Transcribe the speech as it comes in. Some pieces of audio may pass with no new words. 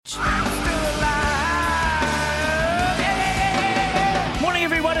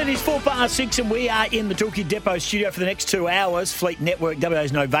is 6:04 and we are in the Torquay Depot studio for the next 2 hours. Fleet Network,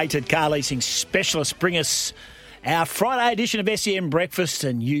 WA's novated car leasing specialist, bring us our Friday edition of SEM Breakfast,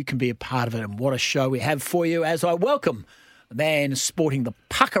 and you can be a part of it. And what a show we have for you as I welcome the man sporting the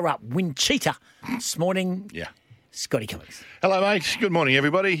pucker-up wind cheetah this morning, Scotty Cummings. Hello, mate. Good morning,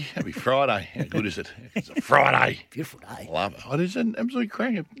 everybody. Happy Friday. How good is it? It's a Friday. Beautiful day. Love it. It is an absolute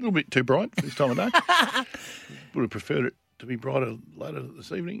crack. A little bit too bright for this time of day. Would have preferred it to be brighter later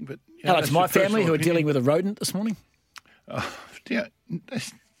this evening. But Hello, it's my family who are dealing with a rodent this morning.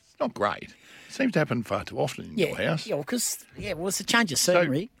 It's not great. It seems to happen far too often in your house. Yeah, because it's a change of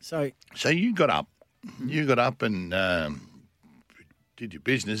scenery. So you got up. You got up and did your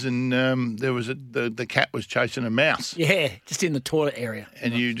business, and there was the cat was chasing a mouse. Yeah, just in the toilet area.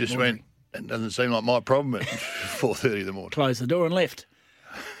 And you just went, it doesn't seem like my problem at 4:30 in the morning. Closed the door and left.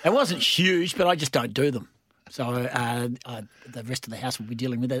 It wasn't huge, but I just don't do them. So the rest of the house will be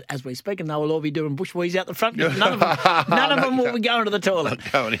dealing with it as we speak, and they will all be doing bushwees out the front. None of them will be going to the toilet.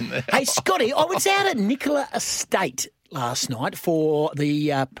 Not going in there. Hey, Scotty, I was out at Nicola Estate last night for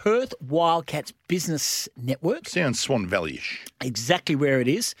the Perth Wildcats Business Network. Sounds Swan Valley-ish. Exactly where it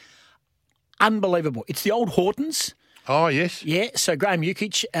is. Unbelievable. It's the old Hortons. Oh, yes. Yeah, so Graham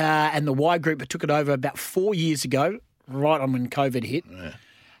Ukic and the Y Group took it over about 4 years ago, right on when COVID hit. Yeah.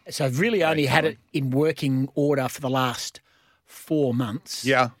 So I've really only had it in working order for the last 4 months.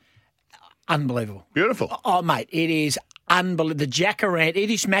 Yeah. Unbelievable. Beautiful. Oh, mate, it is unbelievable. The Jacaranda, it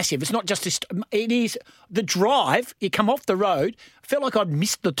is massive. It's not just this. It is the drive. You come off the road. I felt like I'd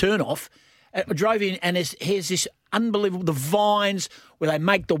missed the turn-off. I drove in and here's this unbelievable, the vines where they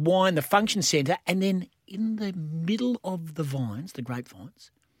make the wine, the function centre, and then in the middle of the vines, the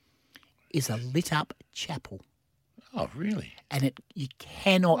grapevines, is a lit-up chapel. Oh, really? And you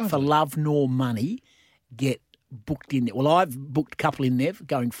cannot, for love nor money, get booked in there. Well, I've booked a couple in there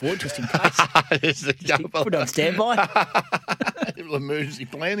going forward, just in case. Put it on standby. Emergency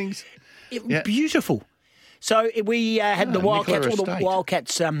plannings. Beautiful. So we had the Wildcats, all the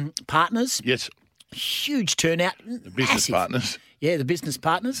Wildcats partners. Yes. Huge turnout. The business partners. Yeah, the business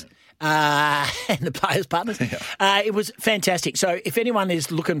partners. And the players' partners. Yeah. It was fantastic. So if anyone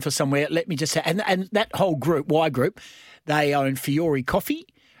is looking for somewhere, let me just say, and that whole group, Y Group, they own Fiore Coffee,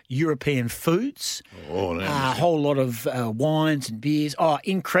 European Foods, a whole lot of wines and beers. Oh,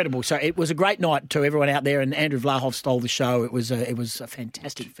 incredible. So it was a great night to everyone out there, and Andrew Vlahov stole the show. It was a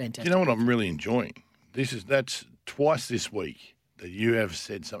fantastic. You know what I'm really enjoying? That's twice this week that you have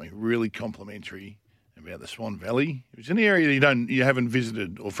said something really complimentary about the Swan Valley. It's an area you haven't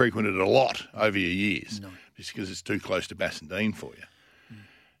visited or frequented a lot over your years, just because it's too close to Bassendean for you,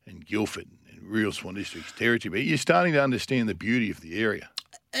 and Guildford and real Swan District's territory. But you're starting to understand the beauty of the area.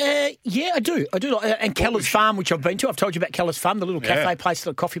 Yeah, I do. And Keller's Farm, which I've been to. I've told you about Keller's Farm, the little cafe place,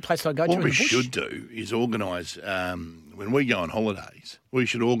 the coffee place that I go to in the bush. What we should do is organise, when we go on holidays, we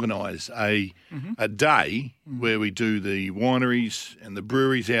should organise a day where we do the wineries and the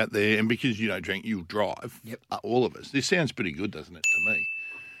breweries out there. And because you don't drink, you'll drive, all of us. This sounds pretty good, doesn't it, to me?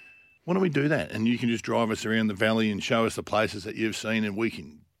 Why don't we do that? And you can just drive us around the valley and show us the places that you've seen, and we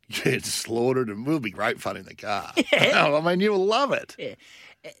can get slaughtered, and we'll be great fun in the car. Yeah. I mean, you'll love it. Yeah.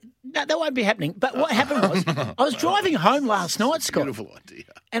 No, that won't be happening. But what happened was, I was driving home last night, Scott. Beautiful idea.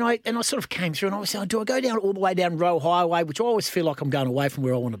 And I sort of came through, and I was saying, do I go down all the way down Roe Highway, which I always feel like I'm going away from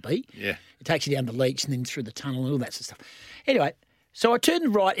where I want to be. Yeah. It takes you down the Leach and then through the tunnel and all that sort of stuff. Anyway, so I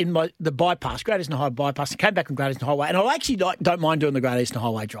turned right in the bypass, Great Eastern Highway bypass, and came back on Great Eastern Highway. And I actually don't mind doing the Great Eastern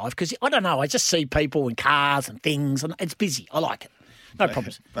Highway drive because, I don't know, I just see people and cars and things, and it's busy. I like it. No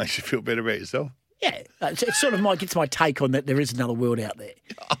problems. Makes you feel better about yourself. Yeah. It sort of gets my take on that there is another world out there.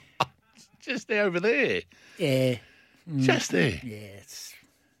 Just over there. Yeah. Just there. Yeah.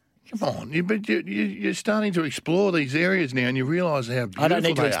 Come on. You're starting to explore these areas now, and you realise how beautiful they are. I don't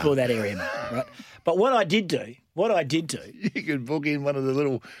need to explore that area, mate. Right? But what I did do. You could book in one of the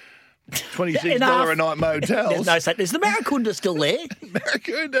little $26 a night motels. There's the Maracunda still there.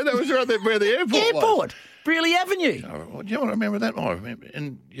 Maracunda? That was right there where the airport was. Brearley Avenue. Oh, do you know what I remember that? I remember.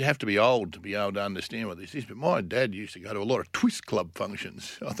 And you have to be old to be able to understand what this is. But my dad used to go to a lot of Twist Club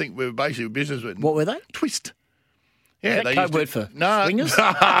functions. I think we were basically business with. What were they? Twist. Yeah, is that code word for swingers? No.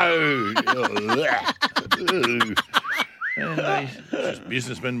 And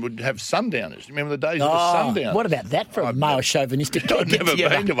businessmen would have sundowners. Remember the days of the sundowners? What about that for a male chauvinistic? I've never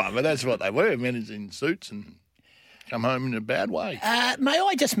been to one, but that's what they were. Men in suits and come home in a bad way. May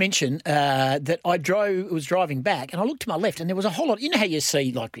I just mention that was driving back, and I looked to my left, and there was a whole lot. You know how you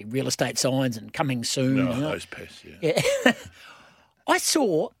see like real estate signs and coming soon. No, those pests. Yeah. I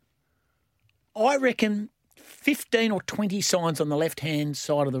saw, I reckon, 15 or 20 signs on the left-hand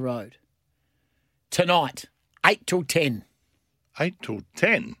side of the road. Tonight, 8 till 10. 8 till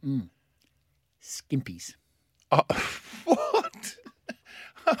 10? Skimpies. Oh, what?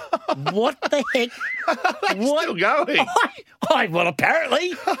 What the heck? What? Still going? Well,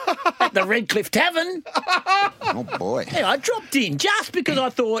 apparently, at the Redcliffe Tavern. Oh, boy. Yeah, I dropped in just because I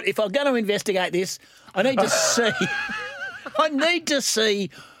thought if I'm going to investigate this, I need to see. I need to see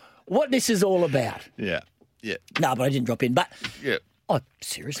what this is all about. Yeah. No, but I didn't drop in. But Yeah. oh,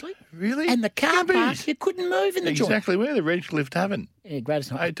 seriously? Really? And the car park, you couldn't move in the joint. Exactly where the Redcliffe Tavern. Yeah,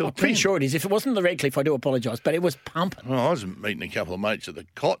 greatest night. 8 till I'm pretty 10. sure it is. If it wasn't the Redcliffe, I do apologise, but it was pumping. Well, I was meeting a couple of mates at the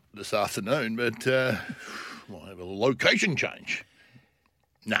Cot this afternoon, but might have a location change.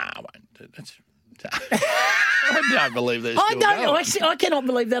 Nah, I won't. That's. I don't believe they're still going. I cannot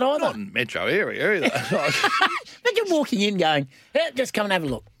believe that either. Not in metro area either. Imagine walking in going, just come and have a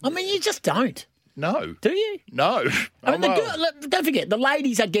look. I mean, you just don't. No. Do you? No. I mean, don't forget, the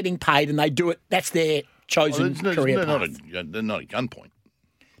ladies are getting paid and they do it. That's their chosen career path. They're not a gunpoint.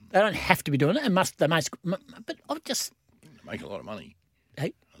 They don't have to be doing it. But I just... They make a lot of money.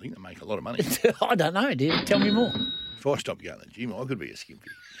 Hey? I think they make a lot of money. I don't know, dear. Tell me more. If I stopped going to the gym, I could be a skimpy.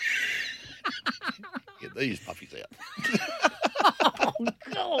 Get these puppies out. Oh,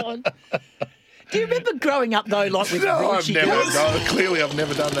 God. Do you remember growing up, though, like with raunchy girls? No, clearly I've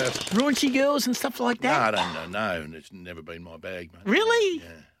never done that. Raunchy girls and stuff like that? No, I don't know. No, it's never been my bag, mate. Really?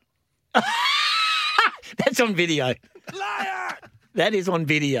 Yeah. That's on video. Liar! That is on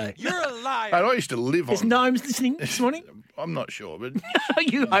video. You're a liar. Mate, I used to live on... Is Gnomes listening this morning? I'm not sure, but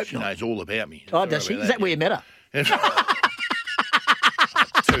You hope she not. knows all about me. Oh, does she? Is that where you met her?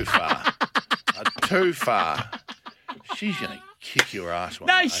 Too far. Too far. She's going to kick your ass one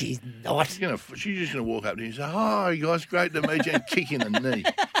No, day. she's not. She's just going to walk up to you and say, "Hi, guys, great to meet you," and kick in the knee.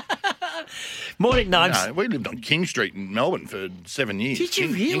 Morning, Gnomes. No, we lived on King Street in Melbourne for 7 years. Did you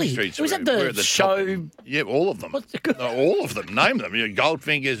really? King Street's Was that we're the at top show? end. Yeah, all of them. What's the- All of them. Name them.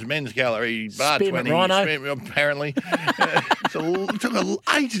 Goldfingers, Men's Gallery, Bar Spearmint 20. Rhino. Apparently. It took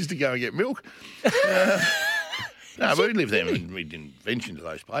ages to go and get milk. No, we lived there and we didn't venture into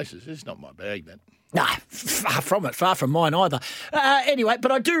those places. It's not my bag, that. No, far from it. Far from mine either. Anyway,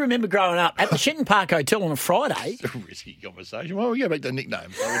 but I do remember growing up at the Shenton Park Hotel on a Friday. It's a risky conversation. Well, we go back to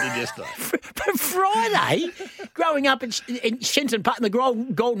nicknames like we did yesterday. Friday, growing up in Shenton Park, in the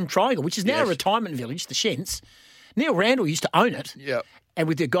Golden Triangle, which is now a Yes. retirement village, the Shents. Neil Randall used to own it. Yeah. And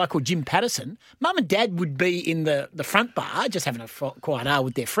with a guy called Jim Patterson, Mum and Dad would be in the front bar, just having a quiet hour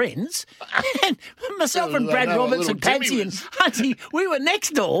with their friends. And myself and They Brad know what Roberts little and Patsy Timmy and was. Hunty, we were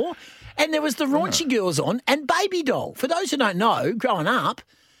next door. And there was the Raunchy Girls on and Baby Doll. For those who don't know, growing up,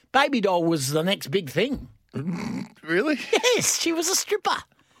 Baby Doll was the next big thing. Really? Yes, she was a stripper.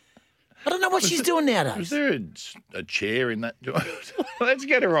 I don't know what she's doing Was nowadays. there a chair in that joint? Let's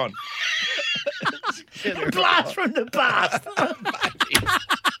get her on. Blast from the past.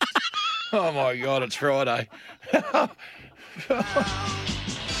 Oh, my God, it's Friday.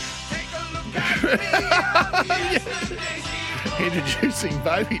 Introducing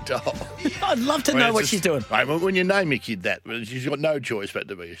Baby Doll. I'd love to Well, know it's what a- she's doing. Right, well, when you name your kid that, well, she's got no choice but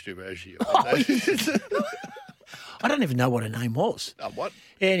to be a stripper, has she? I don't even know what her name was. What?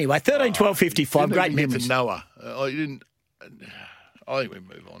 Anyway, 13, 12, 55, Didn't great even get memories. to Noah. You didn't. I think we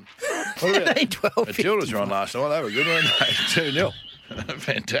move on. What about 13, 12, Matildas were on last night. They were good, weren't they? 2-0.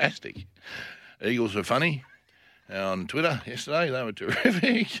 Fantastic. Eagles were funny. On Twitter yesterday, they were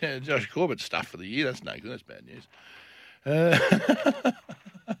terrific. Josh Corbett stuff for the year. That's no good. That's bad news.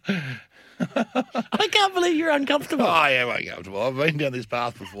 I can't believe you're uncomfortable. I am uncomfortable. I've been down this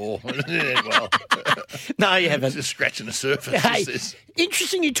path before. Yeah, well, No, you haven't. just scratching the surface. Hey, This.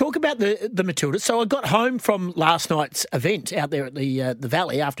 interesting you talk about the Matildas. So I got home from last night's event out there at the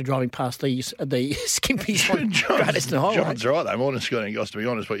Valley after driving past the Skimpies on Greatest and Highway. John's right, though. More than Scotty and Goss, to be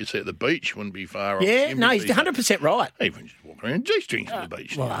honest, what you see at the beach wouldn't be far off. Yeah, Skimpies no, he's these days. 100% right. Even just walk around in G-strings at the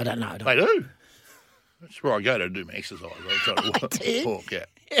beach. Well, I don't know. They do. That's where I go to do my exercise. I try to did? walk out.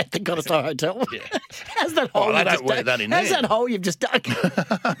 At the Cottesloe Hotel. Yeah. How's that hole they you've don't just wear dug? that in How's there. that hole you've just dug?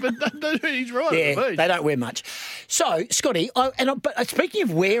 But he's right at Yeah, the beach. they don't wear much. So, Scotty, but speaking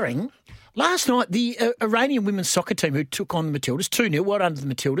of wearing, last night the Iranian women's soccer team who took on the Matildas, 2-0, well done to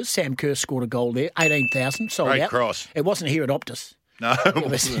the Matildas. Sam Kerr scored a goal there, 18,000, sold Great out. cross. It wasn't here at Optus. No, it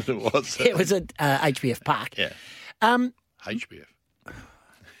wasn't. It was at HBF Park. Yeah. Um, HBF.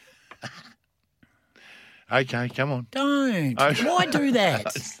 Okay, come on. don't. Okay. Why do that?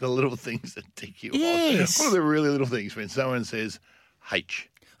 It's the little things that tick you Yes. off. What are the really little things when someone says H?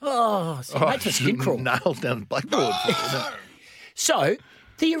 Oh, so that's for skin crawl. Nailed down the blackboard. So,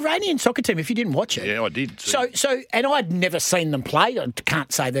 The Iranian soccer team, if you didn't watch it. Yeah, I did. So, and I'd never seen them play. I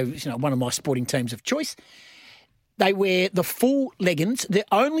can't say they're one of my sporting teams of choice. They wear the full leggings. The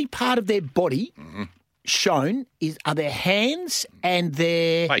only part of their body shown are their hands and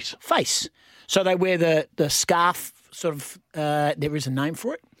their face. So they wear the scarf, sort of. There is a name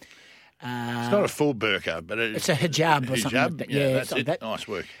for it. It's not a full burqa, but it's a hijab or something like that. Yeah, that's it. That. Nice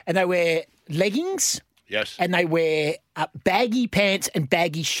work. And they wear leggings. Yes. And they wear baggy pants and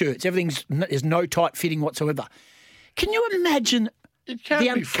baggy shirts. There's no tight fitting whatsoever. Can you imagine? It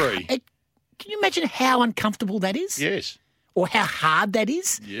can't be free. Can you imagine how uncomfortable that is? Yes. Or how hard that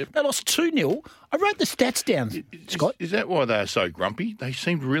is? Yep. They lost 2-0. I wrote the stats down, Scott. Is that why they're so grumpy? They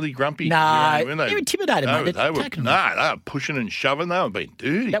seemed really grumpy. No, they're intimidated, mate. They were pushing and shoving. They were being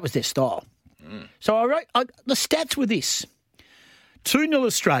dirty. That was their style. So I wrote the stats were this. 2-0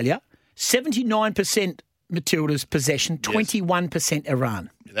 Australia, 79% Matilda's possession, 21% Iran.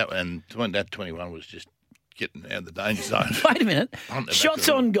 That 21 was just getting out of the danger zone. Wait a minute. Shots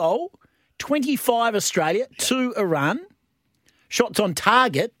on goal, 25 Australia, 2 Iran. Shots on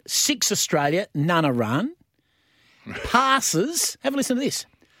target, 6 Australia, none Iran. Passes, have a listen to this.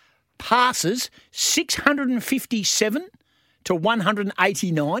 Passes, 657 to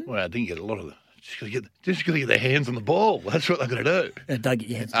 189. Well, I didn't get a lot of them. Just got to get their hands on the ball. That's what they're going to do. Don't get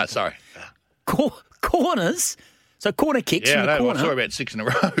your hands on the ball. Sorry. Corners, so corner kicks from the corner. I saw about 6 in a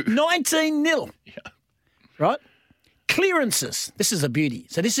row. 19-0. Yeah. Right? Clearances. This is a beauty.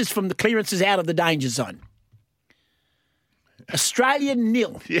 So this is from the clearances out of the danger zone. Australia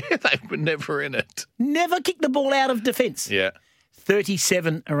 0. Yeah, they were never in it. Never kicked the ball out of defence. Yeah.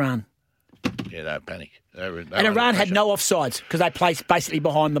 37 Iran. Yeah, they panic. And Iran had no offsides because they placed basically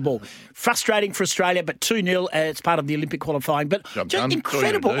behind the ball. Frustrating for Australia, but 2-0. It's part of the Olympic qualifying. But just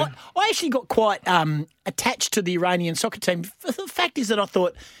incredible. I actually got quite attached to the Iranian soccer team. The fact is that I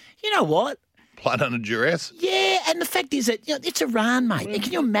thought, you know what? Blood under duress. Yeah, and the fact is that it's Iran, mate. And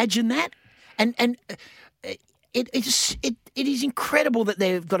can you imagine that? And it is incredible that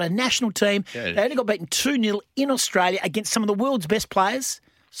they've got a national team. Yeah. They only got beaten 2-0 in Australia against some of the world's best players.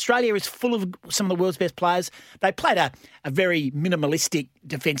 Australia is full of some of the world's best players. They played a very minimalistic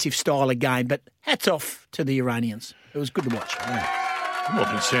defensive style of game, but hats off to the Iranians. It was good to watch. I'm more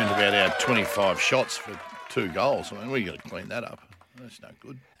concerned about our 25 shots for 2 goals. I mean, we've got to clean that up. That's no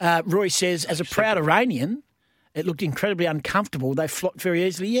good. Roy says, as a proud Iranian, it looked incredibly uncomfortable. They flopped very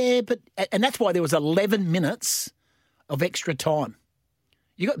easily. Yeah, and that's why there was 11 minutes of extra time.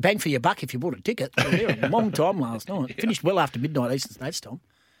 You got bang for your buck if you bought a ticket. They were there a long time last night. Yeah. Finished well after midnight Eastern States time.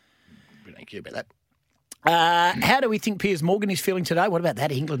 We don't care about that. How do we think Piers Morgan is feeling today? What about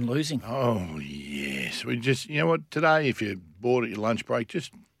that, England losing? Oh, yes. We just, you know what, today, if you're bored at your lunch break,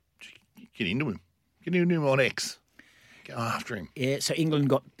 just get into him. Get into him on X. Go after him. Yeah, so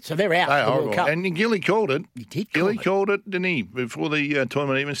England they're out. They the World Cup. And Gilly called it. He did Gilly called it, didn't he? Before the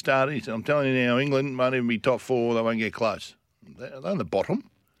tournament even started, he said, I'm telling you now, England won't even be top 4. They won't get close. They're on the bottom.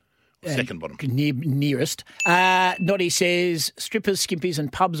 Second bottom. Nearest. Noddy says, strippers, skimpies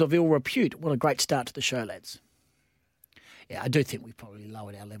and pubs of ill repute. What a great start to the show, lads. Yeah, I do think we probably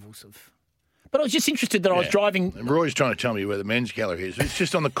lowered our levels of... But I was just interested that I was driving... And Roy's trying to tell me where the men's gallery is. It's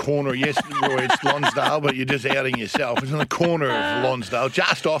just on the corner. Yes, Roy, it's Lonsdale, but you're just outing yourself. It's on the corner of Lonsdale,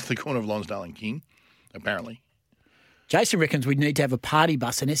 just off the corner of Lonsdale and King, apparently. Jason reckons we need to have a party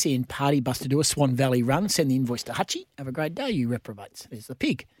bus, an SEN party bus to do a Swan Valley run. Send the invoice to Hutchie. Have a great day, you reprobates. There's the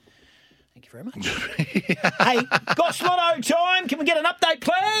pig. Thank you very much. Hey, Goss Lotto time. Can we get an update,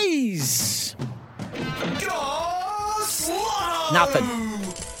 please? Goss Lotto! Nothing.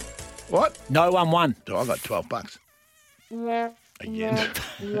 What? No one won. Oh, I got $12. Again.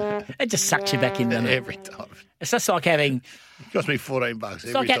 It just sucks you back in, doesn't it? Every time. It's just like having... It cost me $14 every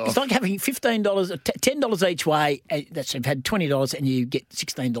time. It's like having $15, $10 each way. That's you've had $20 and you get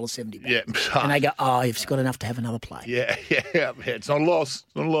 $16.70 back. Yeah. And they go, you've got enough to have another play. Yeah. It's not a loss.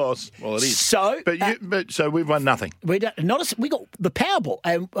 It's not a loss. Well, it is. So, so we've won nothing. We got the Powerball.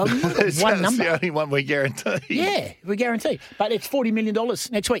 We got That's one number. the only one we guarantee. Yeah, we guarantee. But it's $40 million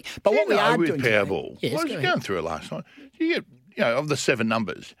next week. But what we are with doing Powerball, today, I was going through it last night. You get, of the 7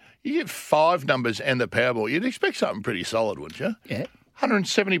 numbers, you get 5 numbers and the Powerball. You'd expect something pretty solid, wouldn't you? Yeah.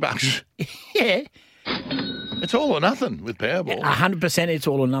 $170. Yeah. It's all or nothing with Powerball. 100% it's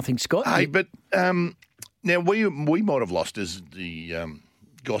all or nothing, Scott. Hey, but now we might have lost as the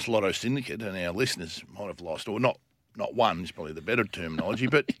Goss Lotto Syndicate, and our listeners might have lost, or not one is probably the better terminology,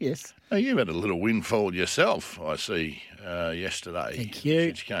 but yes. You had a little windfall yourself, I see, yesterday. Thank you.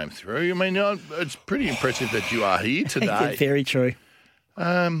 Which came through. I mean, it's pretty impressive that you are here today. Very true.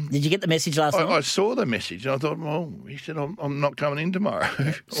 Did you get the message last night? I saw the message and I thought, well, he said, I'm not coming in tomorrow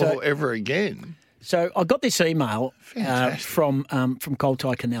or ever again. So I got this email Fantastic. from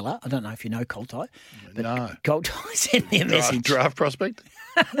Coltai Canella. I don't know if you know Coltai. But No. Coltai sent me a message. Draft prospect?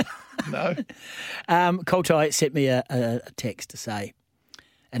 No. Coltai sent me a text to say,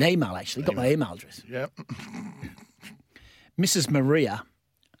 an email actually, got my email address. Yep. Mrs. Maria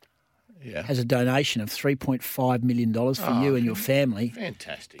Yeah. has a donation of $3.5 million for you and your family.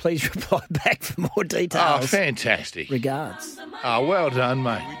 Fantastic. Please reply back for more details. Oh, fantastic. Regards. Oh, well done,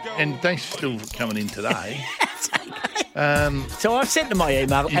 mate. And thanks for still coming in today. So I've sent them my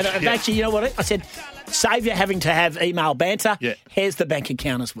email, and actually, you know what? I said, save you having to have email banter. Yeah. Here's the bank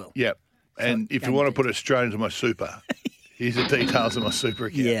account as well. Yep. And if you want to put it straight into my super, here's the details of my super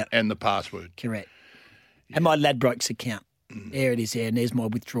account and the password. Correct. And my Ladbrokes account. There it is there, and there's my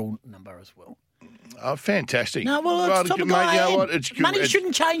withdrawal number as well. Oh, fantastic. No, well, it's top of mate, my you know hand. what? It's Money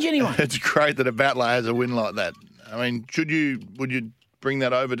shouldn't change anyway. It's great that a battler has a win like that. I mean, would you bring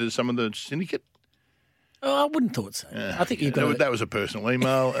that over to some of the syndicate? Oh, I wouldn't thought so. I think you've got that was a personal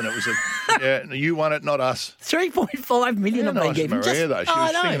email, and it was you won it, not us. 3.5 million I've been Nice given. Maria, though. She I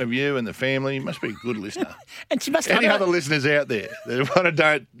was know. thinking of you and the family. You must be a good listener. And she must Any have other listeners out there that want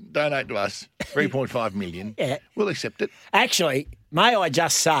to donate to us, 3.5 million, Yeah. we'll accept it. Actually, may I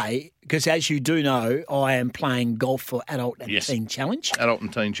just say, because as you do know, I am playing golf for Adult and Yes. Teen Challenge Adult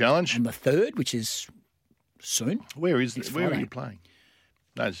and Teen Challenge. on the 3rd, which is soon. Where are Friday. you playing?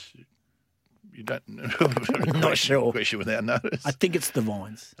 No, you don't. Not sure. Question without notice. I think it's the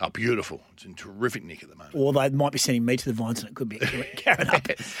Vines. Oh, beautiful! It's in terrific nick at the moment. Or they might be sending me to the Vines and it could be carried up.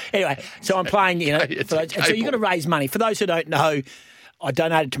 Anyway, so I'm playing, It's so you've got to raise money. For those who don't know, I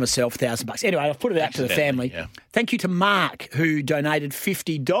donated to myself $1,000. Anyway, I've put it out to the family. Yeah. Thank you to Mark, who donated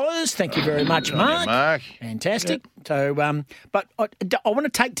 $50. Thank you very much, Mark. Mark. Fantastic. So, but I want to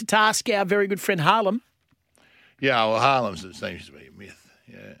take to task our very good friend Harlem. Yeah, well, Harlem's it seems to be a myth.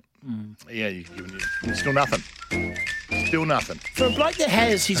 Yeah, yeah, you've given you still nothing. Still nothing. For a bloke that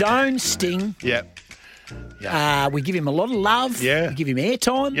has his own sting, Yeah. we give him a lot of love. Yeah. We give him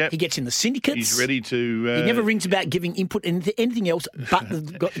airtime. Yep. He gets in the syndicates. He's ready to. He never rings about giving input into anything else but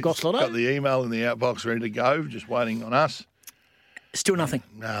the Goss Lotto. Got the email in the outbox ready to go, just waiting on us. Still nothing.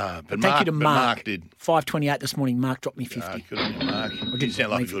 No, but Thank you to Mark. Mark did. 5:28 this morning. Mark dropped me 50. Good on you, Mark. You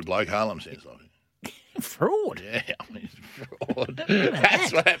sound like a good bloke. Harlem sounds like it. Fraud. Yeah, I mean, fraud.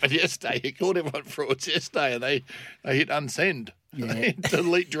 That's what happened yesterday. You called everyone frauds yesterday, and they hit unsend. Yeah.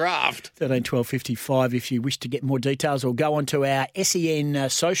 Delete draft. 13 12 55 if you wish to get more details, or go onto our SEN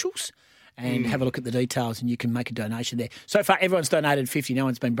socials and have a look at the details, and you can make a donation there. So far, everyone's donated 50. No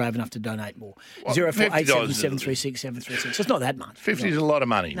one's been brave enough to donate more. Well, 0487 736 736. It's not that much. 50 is a lot of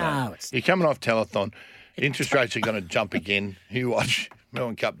money. No, mate. it's You're coming off telethon. Interest rates are going to jump again. You watch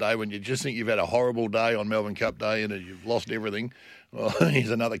Melbourne Cup Day when you just think you've had a horrible day on Melbourne Cup Day and you've lost everything. Well, here's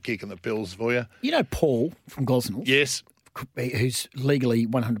another kick in the pills for you. You know Paul from Gosnells? Yes. Who's legally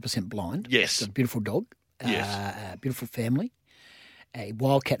 100% blind. Yes. Got a beautiful dog. Yes. A beautiful family. A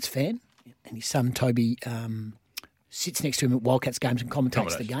Wildcats fan. And his son Toby sits next to him at Wildcats games and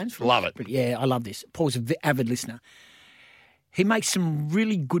commentates the games. Love it. But yeah, I love this. Paul's an avid listener. He makes some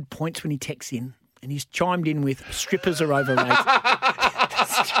really good points when he texts in, and he's chimed in with strippers are overrated.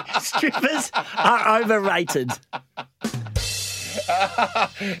 Strippers are overrated.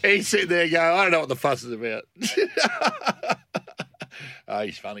 He's sitting there going, I don't know what the fuss is about. Oh,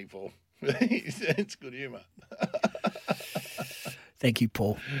 he's funny, Paul. It's good humour. Thank you,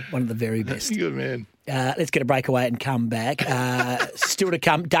 Paul. One of the very best. Good man. Let's get a breakaway and come back. Still to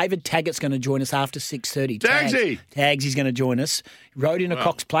come, David Taggart's going to join us after 6:30. Tagsy's going to join us. Rode in a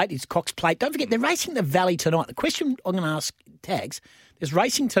Cox Plate. It's Cox Plate. Don't forget, they're racing the Valley tonight. The question I'm going to ask Tags, there's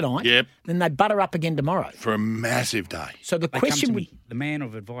racing tonight. Yep. Then they butter up again tomorrow. For a massive day. So the They question come to would... me, the man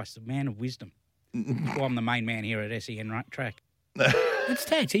of advice, the man of wisdom. Well, I'm the main man here at SEN track. It's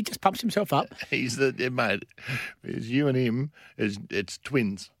Tags. He just pumps himself up. He's mate. It's you and him. It's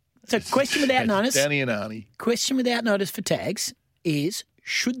twins. So question without notice. Danny and Arnie. Question without notice for Tags is,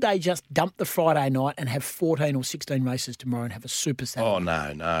 should they just dump the Friday night and have 14 or 16 races tomorrow and have a super Saturday? Oh,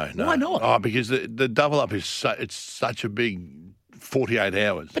 no. Why not? Oh, because the double up is it's such a big 48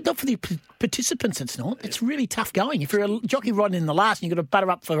 hours. But not for the participants, it's not. It's really tough going. If you're a jockey riding in the last and you've got to butter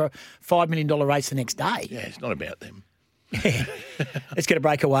up for a $5 million race the next day. Yeah, it's not about them. Let's get a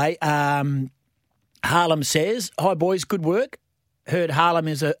breakaway. Harlem says, hi, boys, good work. Heard Harlem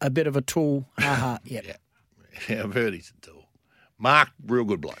is a bit of a tool. Yep. Yeah, I've heard he's a tool. Mark, real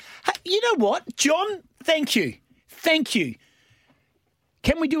good bloke. Hey, you know what, John? Thank you.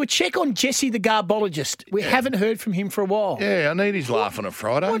 Can we do a check on Jesse the garbologist? We haven't heard from him for a while. Yeah, I need his laugh on a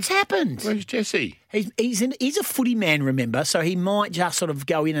Friday. What's happened? Where's Jesse? He's a footy man, remember, so he might just sort of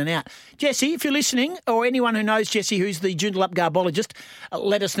go in and out. Jesse, if you're listening, or anyone who knows Jesse who's the Joondalup garbologist,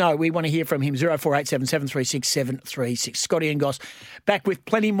 let us know. We want to hear from him. 0487 736 736. Scotty and Goss back with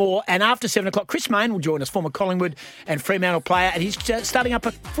plenty more. And after 7 o'clock, Chris Mayne will join us, former Collingwood and Fremantle player, and he's starting up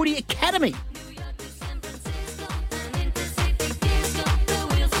a footy academy.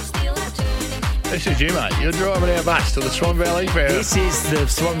 This is you, mate. You're driving our bus to the Swan Valley Fair. This is the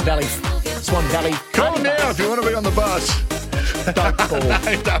Swan Valley. Call now if you want to be on the bus. Don't call.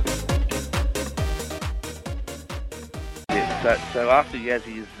 Yeah, so after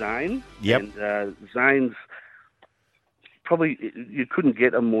Yazzie is Zane. Yep. And Zane's probably, you couldn't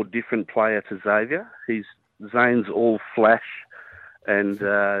get a more different player to Xavier. Zane's all flash and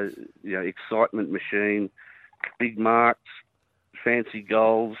excitement machine, big marks, fancy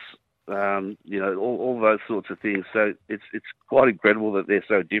goals. All those sorts of things. So it's quite incredible that they're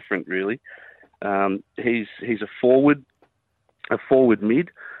so different, really. He's a forward mid,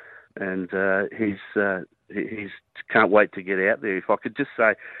 and he's can't wait to get out there. If I could just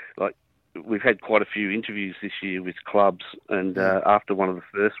say, like, we've had quite a few interviews this year with clubs, and after one of the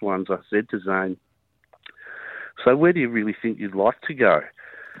first ones, I said to Zane, "So where do you really think you'd like to go?"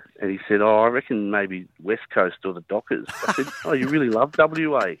 And he said, I reckon maybe West Coast or the Dockers. I said, you really love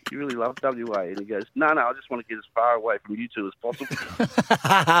WA? You really love WA? And he goes, no, I just want to get as far away from you two as possible.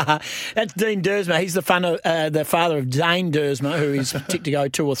 That's Dean Dersma. He's the father of Zane Dersma, who is ticked to go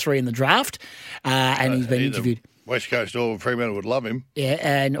 2 or 3 in the draft, and he's been interviewed. West Coast or Fremantle would love him. Yeah,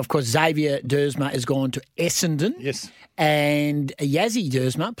 and of course Xavier Dersma has gone to Essendon. Yes. And Yazzie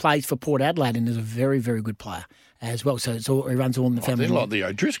Dersma plays for Port Adelaide and is a very, very good player as well. So he runs all in the family. They're like the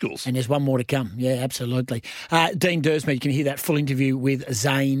O'Driscolls. And there's one more to come. Yeah, absolutely. Dean Dersma, you can hear that full interview with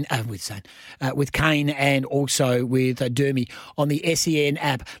with Kane and also with Dermy on the SEN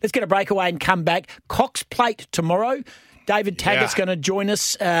app. Let's get a breakaway and come back. Cox Plate tomorrow. David Taggart's going to join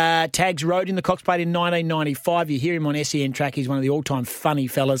us. Tags rode in the Cox Plate in 1995. You hear him on SEN track. He's one of the all-time funny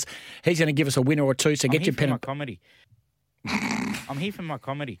fellas. He's going to give us a winner or two. So get your pen. I'm here for my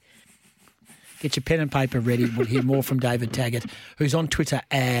comedy. Get your pen and paper ready. We'll hear more from David Taggart, who's on Twitter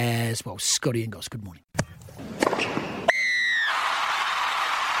as well. Scotty and Goss, good morning.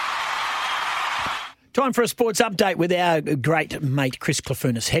 Time for a sports update with our great mate Chris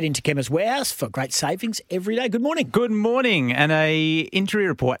Clafunas. Head into Chemist Warehouse for great savings every day. Good morning. Good morning. And an injury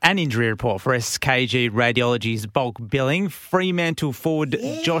report for SKG Radiology's bulk billing. Fremantle forward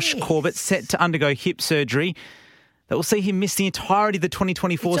Josh Corbett set to undergo hip surgery that will see him miss the entirety of the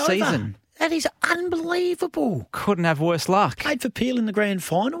 2024 season. That is unbelievable. Couldn't have worse luck. Played for Peel in the grand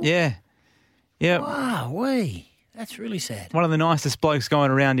final? Yeah. Yeah. Wow, that's really sad. One of the nicest blokes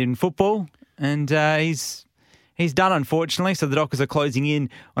going around in football. And he's done, unfortunately, so the Dockers are closing in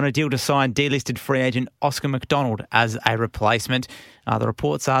on a deal to sign delisted free agent Oscar McDonald as a replacement. The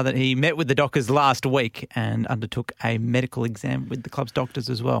reports are that he met with the Dockers last week and undertook a medical exam with the club's doctors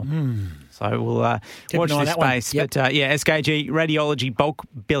as well. So we'll watch this space. Yep. But SKG Radiology bulk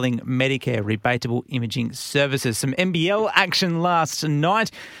billing Medicare rebatable imaging services. Some NBL action last night.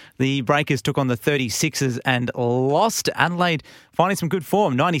 The Breakers took on the 36ers and lost. Adelaide finding some good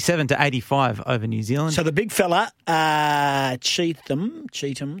form, 97-85 over New Zealand. So the big fella, Cheatham.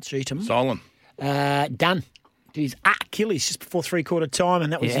 Solon. Done. His Achilles just before three-quarter time,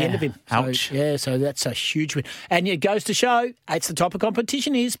 and that was the end of him. Ouch. So that's a huge win. And it goes to show it's the type of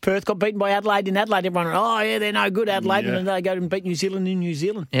competition is. Perth got beaten by Adelaide. In Adelaide, everyone went, they're no good, Adelaide. Yeah. And then they go and beat New Zealand in New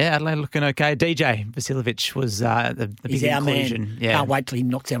Zealand. Yeah, Adelaide looking okay. DJ Vasiljevic was the big inclusion. Man. Yeah. Can't wait till he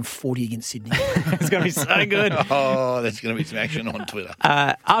knocks down 40 against Sydney. It's going to be so good. There's going to be some action on Twitter.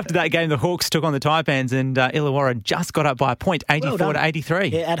 After that game, the Hawks took on the Taipans, and Illawarra just got up by a point,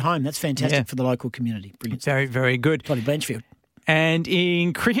 84-83. Yeah, at home. That's fantastic for the local community. Brilliant. Very, very good. Bloody Blanchfield. And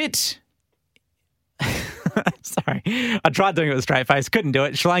in cricket, sorry, I tried doing it with a straight face, couldn't do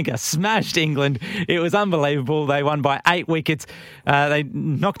it. Sri Lanka smashed England. It was unbelievable. They won by 8 wickets. They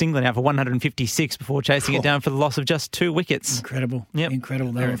knocked England out for 156 before chasing it down for the loss of just 2 wickets. Incredible. Yep.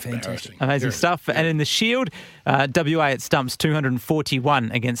 Incredible. They were fantastic. Amazing stuff. And in the Shield, WA at stumps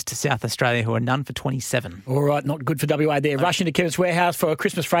 241 against South Australia, who are none for 27. All right, not good for WA there. Rush into Chemist Warehouse for a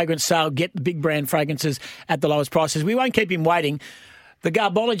Christmas fragrance sale. Get the big brand fragrances at the lowest prices. We won't keep him waiting. The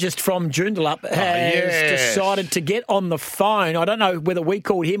garbologist from Joondalup has decided to get on the phone. I don't know whether we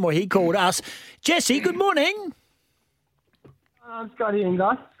called him or he called us. Jesse, good morning. Scotty and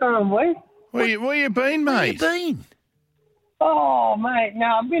Goss. What's on, boys? Where you been, mate? Where you been? Oh, mate.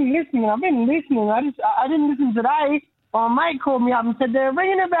 No, I've been listening. I didn't listen today. my mate called me up and said they're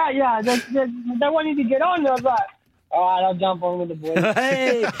ringing about you. They want you to get on. I was like, all right, I'll jump on with the boys.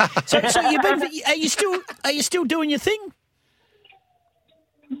 Hey. So are you still doing your thing?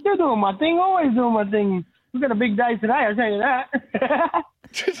 I'm still doing my thing, always doing my thing. We've got a big day today, I'll tell you that.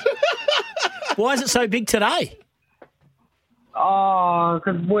 Why is it so big today? Oh,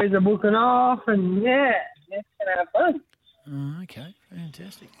 because boys are booking off and, yeah, it's going to have fun. Oh, okay,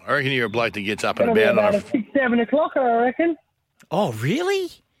 fantastic. I reckon you're a bloke that gets up and It'll be about on about 6, 7 o'clock, I reckon. Oh,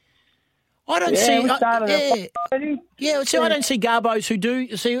 really? I don't Yeah, see. we started at 5:30. Yeah, see, I don't see Garbos who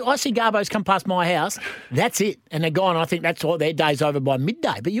do. See, I see Garbos come past my house. That's it, and they're gone. I think that's all. Their day's over by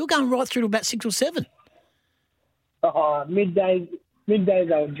midday. But you're going right through to about 6 or 7. Oh, middays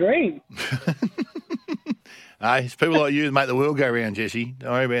are a dream. Hey, it's people like you that make the world go round, Jesse.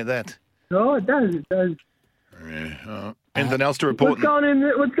 Don't worry about that. No, it does. Yeah. Anything else to report? What's going on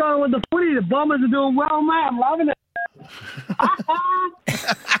with the footy? The Bombers are doing well, mate. I'm loving it.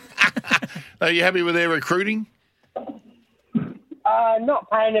 Are you happy with their recruiting? Not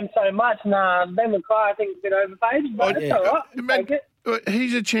paying them so much. Nah, Ben McKay, I think, is a bit overpaid, but it's all right. We'll take it.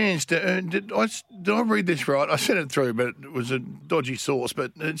 He's a chance to. Did I read this right? I sent it through, but it was a dodgy source.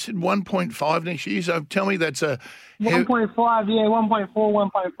 But it said 1.5 next year. So tell me that's a 1.5. Yeah, 1.4,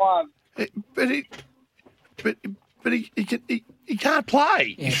 1.5. But he can't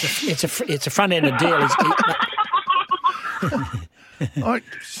play. Yeah, it's a front ended deal.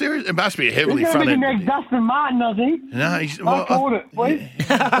 Seriously, it must be a heavily He's going to be front the end. next Dustin Martin, I think. No, he's. I called it, please.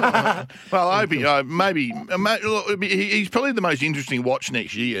 Well, I hope maybe look, he's probably the most interesting watch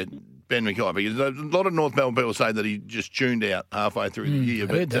next year, Ben McKay, because a lot of North Melbourne people say that he just tuned out halfway through the year.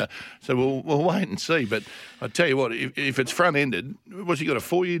 But so we'll wait and see. But I tell you what, if it's front ended, what's he got, a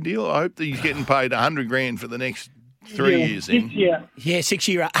 4-year deal? I hope that he's getting paid $100,000 for the next 3 years. Then. 6 year. Yeah, 6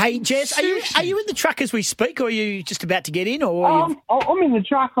 year. Hey, Jess, are you in the truck as we speak, or are you just about to get in? Or I'm in the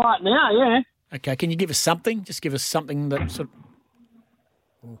truck right now. Yeah. Okay, can you give us something? Just give us something that sort of.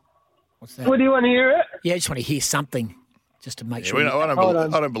 Oh, what's that? What do you want to hear it? Yeah, I just want to hear something, just to make sure.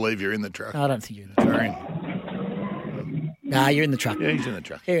 I don't believe you're in the truck. I don't think you're in the truck. No, you're in the truck. Yeah, he's in the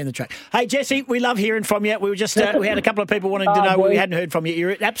truck. You're in the truck. Hey, Jesse, we love hearing from you. We were just we had a couple of people wanting to know we hadn't heard from you.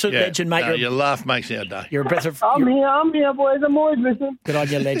 You're an absolute legend, mate. Your laugh makes our day. You're a breath of. I'm here, boys. I'm always listening. Good on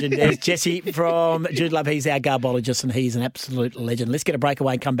you, legend. There's Jesse from Jude Love. He's our garbologist, and he's an absolute legend. Let's get a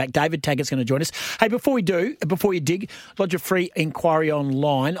breakaway and come back. David Taggart's going to join us. Hey, before you dig, lodge a free inquiry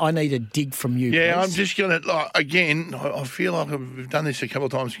online. I need a dig from you. Yeah, please. I'm just going to, again, I feel like I've done this a couple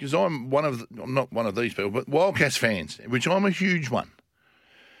of times because I'm not one of these people, but Wildcats fans, which I'm a huge one.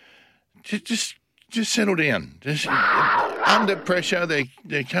 Just settle down. Just under pressure.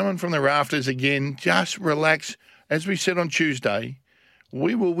 They're coming from the rafters again. Just relax. As we said on Tuesday,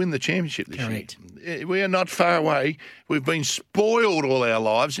 we will win the championship this year. We are not far away. We've been spoiled all our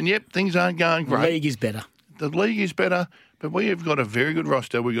lives, and yep, things aren't going great. The league is better. The league is better, but we have got a very good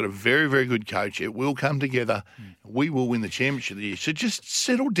roster. We've got a very, very good coach. It will come together. We will win the championship this year. So just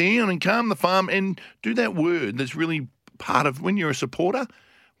settle down and calm the farm and do that word that's really part of when you're a supporter.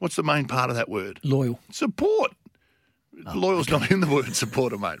 What's the main part of that word? Loyal. Support. Loyal's not in the word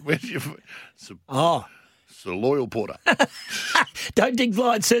supporter, mate. Where's your... It's a loyal porter. Don't dig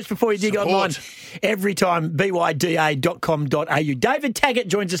blind. Search before you dig online. Every time, byda.com.au. David Taggart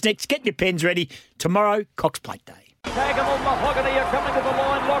joins us next. Get your pens ready. Tomorrow, Cox Plate Day. Octagonal, Mahogany are coming to the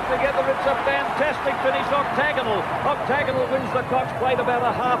line, locked together. It's a fantastic finish. Octagonal wins the Cox Plate about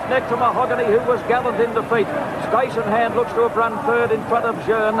a half neck to Mahogany, who was gallant in defeat. Station Hand looks to have run third in front of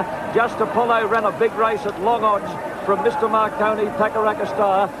Jearn. Just Apollo ran a big race at long odds from Mr. Marconi, Takaraka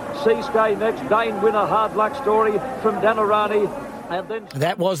Star. Seascape next, Dane Winner, Hard Luck Story from Danarani.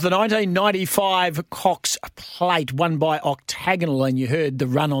 That was the 1995 Cox Plate won by Octagonal, and you heard the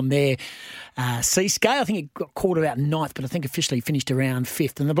run on there. Seascape, I think it got caught about 9th, but I think officially finished around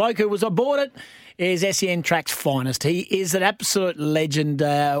 5th. And the bloke who was aboard it is SEN Track's finest. He is an absolute legend.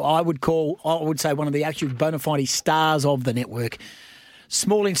 I would say one of the actual bona fide stars of the network.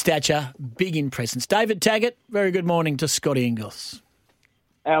 Small in stature, big in presence. David Taggart, very good morning to Scotty and Goss.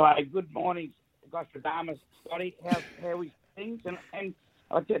 Hello, good morning, Goss Damas, Scotty. How is things? And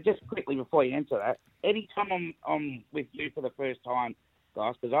just quickly before you answer that, any time I'm with you for the first time,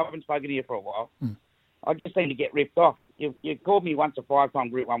 Goss, because I haven't spoken to you for a while, I just seem to get ripped off. You called me once a 5-time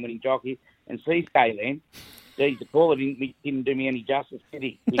Group 1 winning jockey, and Seascape then, geez, the caller didn't do me any justice, did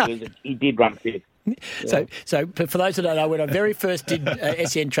he? Because he did run fifth. Yeah. So for those who don't know, when I very first did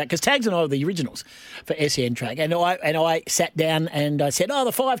SEN Track, because Tags and I were the originals for SEN Track, and I sat down and I said, the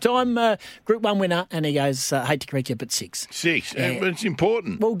 5-time Group 1 winner, and he goes, hate to correct you, but 6. 6, but it's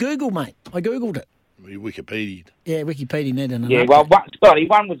important. Well, Google, mate. I Googled it. We Wikipedia'd. Yeah, Wikipedia net and Yeah, well, Scotty,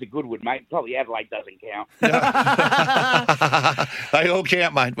 one was a good one, mate. Probably Adelaide doesn't count. They all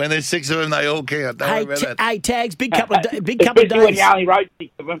count, mate. When there's 6 of them, they all count. Don't worry about that. Hey, Tags, big couple of days. When you only wrote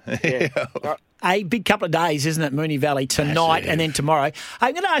 6 of them. Yeah. A big couple of days, isn't it, Moonee Valley tonight and then tomorrow?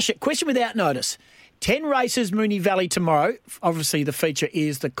 I'm going to ask you a question without notice. 10 races, Moonee Valley tomorrow. Obviously, the feature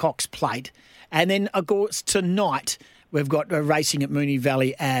is the Cox Plate. And then, of course, tonight, we've got racing at Moonee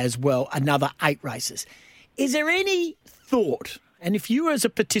Valley as well, another 8 races. Is there any thought, and if you were as a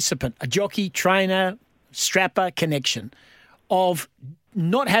participant, a jockey, trainer, strapper, connection, of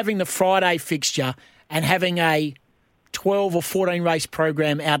not having the Friday fixture and having a 12 or 14 race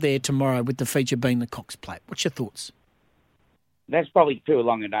program out there tomorrow with the feature being the Cox Plate? What's your thoughts? That's probably too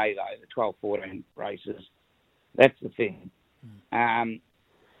long a day, though, the 12, 14 races. That's the thing.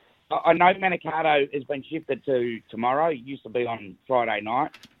 I know Manicato has been shifted to tomorrow. It used to be on Friday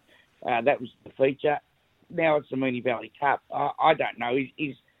night. That was the feature. Now it's the Moonee Valley Cup. I don't know.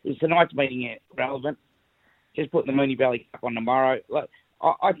 Is tonight's meeting relevant? Just putting the Moonee Valley Cup on tomorrow. Look,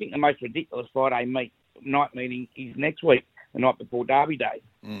 I think the most ridiculous Friday night meeting is next week, the night before Derby Day.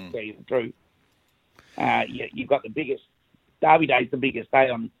 To tell you the truth. You've got the biggest... Derby Day is the biggest day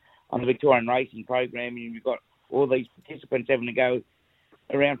on the Victorian racing program, and you've got all these participants having to go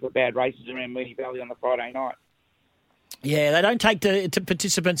around for bad races around Moonee Valley on the Friday night. Yeah, they don't take to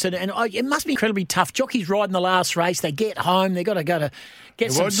participants, and it must be incredibly tough. Jockeys riding the last race, they get home, they've got to go to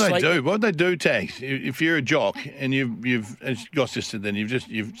get some sleep. What do they do, Tags? If you're a jock and you've as Goss just said, then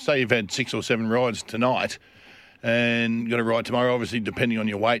you've had 6 or 7 rides tonight, and you've got to ride tomorrow, obviously depending on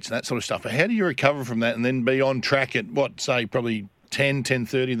your weights and that sort of stuff. But how do you recover from that and then be on track at probably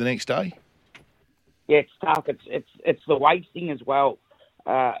 10:30 the next day? Yeah, it's tough. It's the weight thing as well.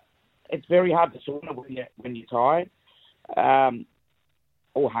 It's very hard to sauna when you're tired.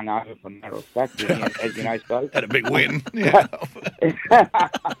 Or hungover, for matter of fact, as you know, Scotty. Had a big win. Yeah.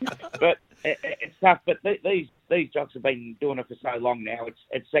 But it's tough. But these jocks have been doing it for so long now.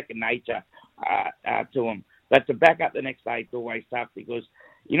 It's second nature to them. But to back up the next day, it's always tough because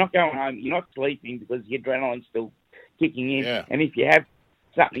you're not going home, you're not sleeping because the adrenaline's still kicking in. Yeah. And if you have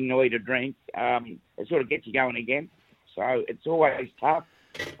something to eat or drink, it sort of gets you going again. So it's always tough.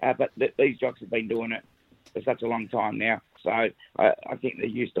 But these jocks have been doing it for such a long time now. So I think they're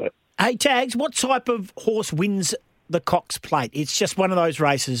used to it. Hey, Tags, what type of horse wins the Cox Plate? It's just one of those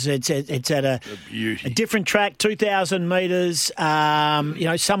races. It's at a different track, 2,000 metres.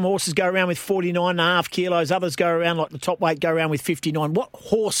 Some horses go around with 49.5 kilos. Others go around, like the top weight, go around with 59. What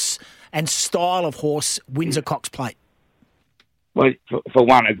horse and style of horse wins a Cox Plate? Well, for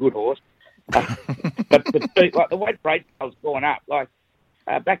one, a good horse. But the weight break was going up. Like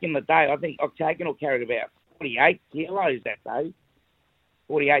back in the day, I think Octagonal carried about 48 kilos that day,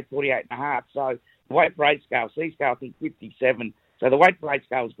 48 and a half. So the weight parade scale, C-scale, I think 57. So the weight parade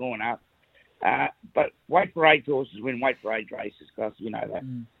scale's going up. But weight parade horses win weight parade races, because you know that.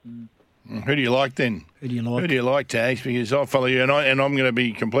 Mm-hmm. Who do you like then? Who do you like, Tags? Because I follow you, and I'm going to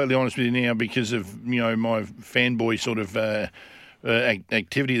be completely honest with you now because of my fanboy sort of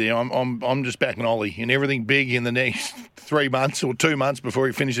activity there. I'm just backing Ollie and everything big in the next 3 months or 2 months before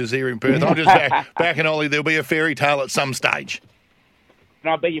he finishes here in Perth. I'm just backing Ollie. There'll be a fairy tale at some stage.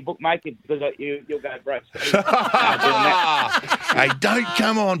 And I'll be your bookmaker because you'll go broke. Hey, don't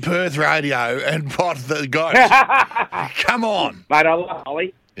come on Perth radio and pot the guys. Come on. Mate, I love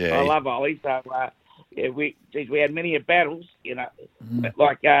Ollie. Yeah. I love Ollie. So, we had many battles,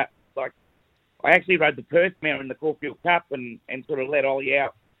 But I actually rode the Perth mare in the Caulfield Cup and sort of let Ollie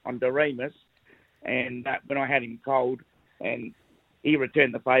out on Doremus. And when I had him cold, and he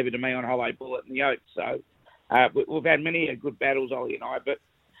returned the favour to me on Hollow Bullet and the Oaks. So we've had many good battles, Ollie and I. But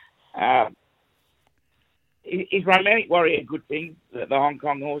is Romantic Warrior a good thing, the Hong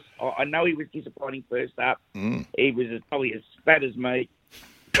Kong horse? I know he was disappointing first up. He was probably as fat as me.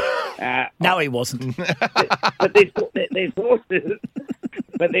 No, he wasn't. But there's horses...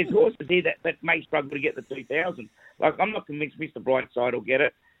 But there's horses here that may struggle to get the 2,000. Like, I'm not convinced Mr. Brightside will get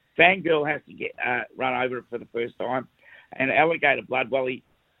it. Fangirl has to get run over it for the first time. And Alligator Blood, well, he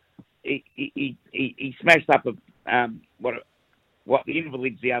smashed up what the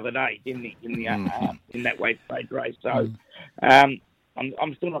Invalids the other day, didn't he, in that weight stage race. So I'm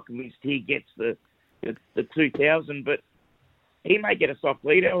still not convinced he gets the 2,000, but he may get a soft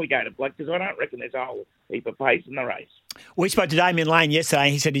lead, Alligator Blood, because I don't reckon there's a whole heap of pace in the race. We spoke to Damien Lane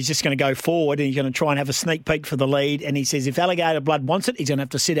yesterday. He said he's just going to go forward and he's going to try and have a sneak peek for the lead. And he says if Alligator Blood wants it, he's going to have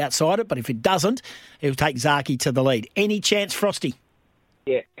to sit outside it. But if it doesn't, he'll take Zaki to the lead. Any chance, Frosty?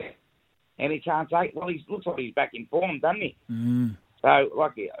 Yeah. Any chance? Well, he looks like he's back in form, doesn't he? So,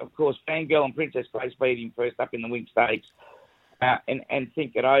 of course, Fangirl and Princess Grace beat him first up in the Wing Stakes, and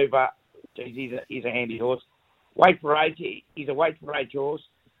think it over. Geez, he's a handy horse. Weight for age, he's a weight for age horse.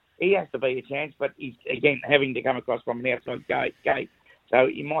 He has to be a chance, but he's, again, having to come across from an outside gate. So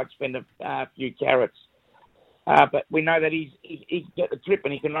he might spend a few carrots. But we know that he can get the trip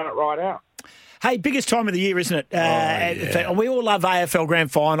and he can run it right out. Hey, biggest time of the year, isn't it? We all love AFL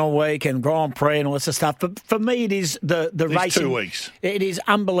Grand Final week and Grand Prix and all this stuff. But for me, it is the racing. 2 weeks. It is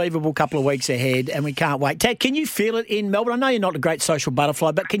unbelievable couple of weeks ahead, and we can't wait. Ted, can you feel it in Melbourne? I know you're not a great social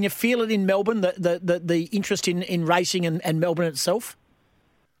butterfly, but can you feel it in Melbourne, the interest in racing and Melbourne itself?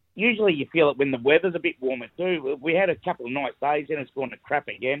 Usually you feel it when the weather's a bit warmer too. We had a couple of nice days and it's gone to crap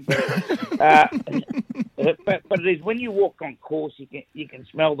again. But it is when you walk on course, you can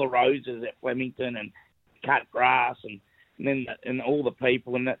smell the roses at Flemington and cut grass and all the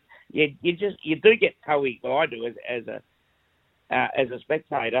people and that. You do get toe-eat. Well, I do as a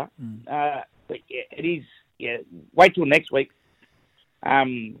spectator. But it is. Yeah, wait till next week.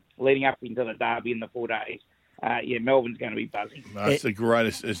 Leading up into the Derby in the 4 days. Melbourne's going to be buzzing. No, it's the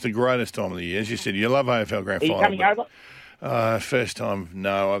greatest time of the year. As you said, you love AFL Grand Final. Are you coming over? First time,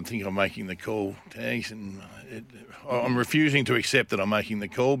 no. I think I'm making the call. Thanks, and I'm refusing to accept that I'm making the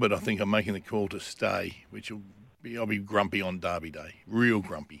call, but I think I'm making the call to stay, I'll be grumpy on Derby Day, real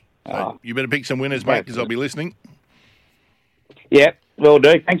grumpy. So you better pick some winners, mate, because I'll be listening. Yeah, will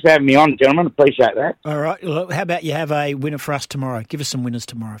do. Thanks for having me on, gentlemen. Appreciate that. All right. Look, how about you have a winner for us tomorrow? Give us some winners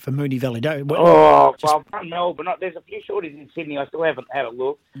tomorrow for Moonee Valley. Well, from Melbourne. There's a few shorties in Sydney. I still haven't had a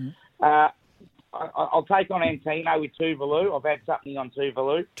look. I'll take on Antino with Tuvalu. I've had something on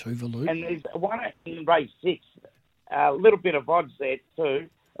Tuvalu. And there's one in race 6. A little bit of odds there too,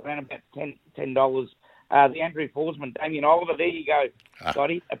 around about $10. The Andrew Forsman, Damien Oliver. There you go,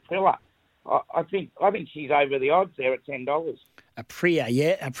 Scotty. Aprilla. I think she's over the odds there at $10.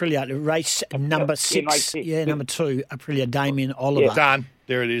 Aprilia, race number 6. Number 2, Aprilia, Damien Oliver. Yeah. Done.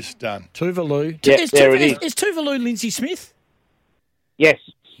 There it is, done. Tuvalu. Yeah, there it is. Is Tuvalu Lindsay Smith? Yes.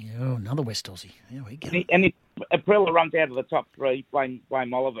 Oh, another West Aussie. There we go. And Aprilla runs out of the top 3, blame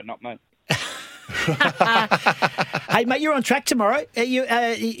Oliver, not me. Hey, mate, you're on track tomorrow. Do you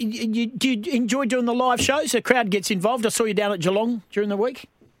enjoy doing the live shows? The crowd gets involved. I saw you down at Geelong during the week.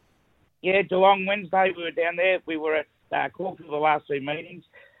 Yeah, Geelong Wednesday we were down there. We were at Caulfield for the last 2 meetings.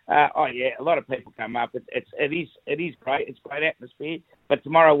 A lot of people come up. It is great. It's great atmosphere. But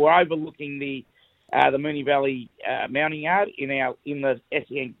tomorrow we're overlooking the Moonee Valley mounting yard in the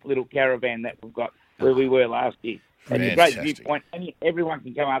SEN little caravan that we've got where we were last year. And it's a great viewpoint. And everyone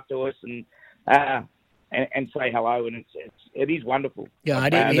can come up to us and say hello, and it is wonderful. Yeah, I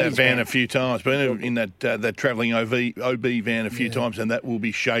did in that van a few times. Been in that travelling OB van a few times, and that will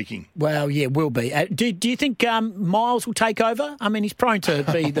be shaking. Well, yeah, will be. Do you think Miles will take over? I mean, he's prone to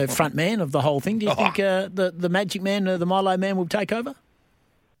be the front man of the whole thing. Do you think the Magic Man, the Milo Man, will take over?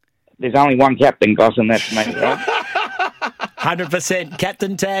 There's only one captain, Goss, and that's me, right? 100%.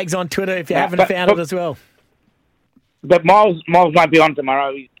 Captain Tags on Twitter if you haven't found it as well. But Miles won't be on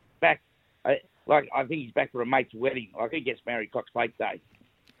tomorrow. He's back. I think he's back for a mate's wedding. He gets married Cox Plate Day.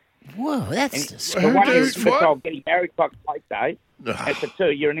 Whoa, that's getting married Cox Plate Day. At the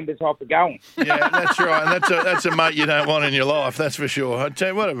 2, you're an imbecile for going. Yeah, that's right. And that's a mate you don't want in your life, that's for sure. I tell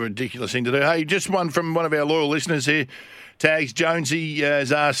you, what a ridiculous thing to do. Hey, just one from one of our loyal listeners here. Tags Jonesy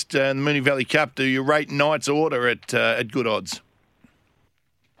has asked the Moonee Valley Cup, do you rate Knight's Order at good odds?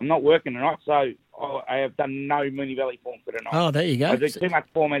 I'm not working tonight, so I have done no Moonee Valley form for tonight. Oh, there you go. I do too much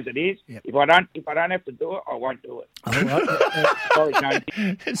form as it is. Yep. If I don't have to do it, I won't do it. Oh, right. Sorry,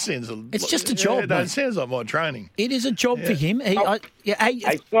 Jonesy. It's just a job. It sounds like my training. It is a job for him. Hey,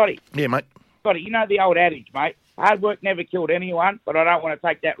 Scotty. Yeah, mate. Scotty, you know the old adage, mate. Hard work never killed anyone, but I don't want to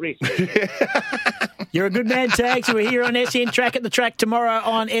take that risk. You're a good man, Tags. We're here on SEN Track at the track tomorrow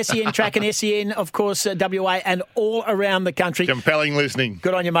on SEN Track and SEN, of course, WA and all around the country. Compelling listening.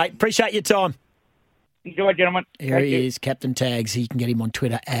 Good on you, mate. Appreciate your time. Enjoy, gentlemen. Here he is, Captain Tags. You can get him on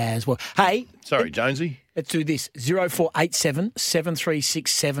Twitter as well. Hey. Sorry, Jonesy. Let's do this. 0487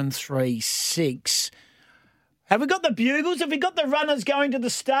 736 736. Have we got the bugles? Have we got the runners going to the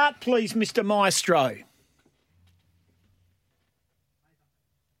start, please, Mr. Maestro?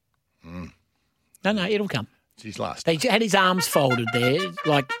 No, it'll come. It's his last. He had his arms folded there,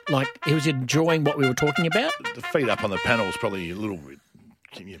 like he was enjoying what we were talking about. The feet up on the panel is probably a little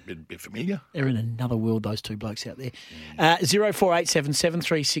bit familiar. They're in another world, those two blokes out there. 0487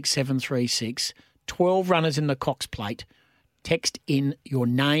 736 736. 12 runners in the Cox Plate. Text in your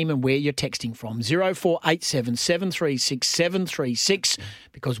name and where you're texting from. 0487 736 736,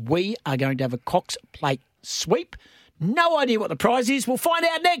 because we are going to have a Cox Plate sweep. No idea what the prize is. We'll find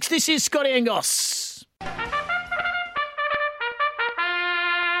out next. This is Scotty and Goss.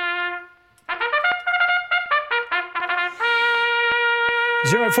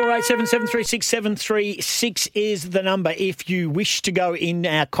 0487736736 is the number if you wish to go in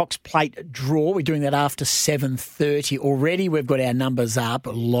our Cox Plate draw. We're doing that after 7:30 already. We've got our numbers up. A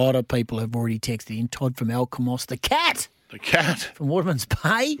lot of people have already texted in. Todd from Alkimos. The cat from Waterman's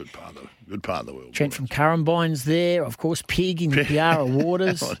Bay. Good part of the world. Trent from Currumbine's there. Of course, Pig in the Piara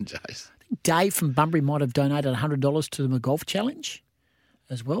Waters. Dave from Bunbury might have donated $100 to the Golf Challenge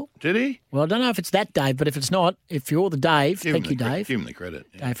as well. Did he? Well, I don't know if it's that Dave, but if it's not, if you're the Dave, thank you, Dave. Give him the credit.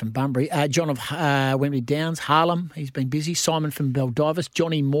 Yeah. Dave from Bunbury. John of Wembley Downs, Harlem, he's been busy. Simon from Baldivis.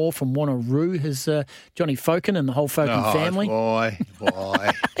 Johnny Moore from Wanneroo has Johnny Foken and the whole Foken family. Why?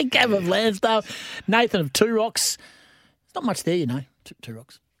 Gav of Lansdale. Nathan of Two Rocks. There's not much there, you know, Two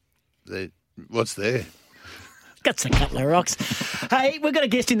Rocks. What's there? Got a couple of rocks. Hey, we've got a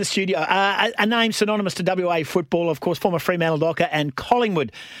guest in the studio. A name synonymous to WA football, of course, former Fremantle Docker and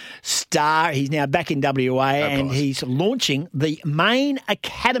Collingwood star. He's now back in WA and he's launching the Main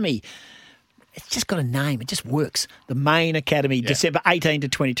Academy. It's just got a name. It just works. The Main Academy, December 18 to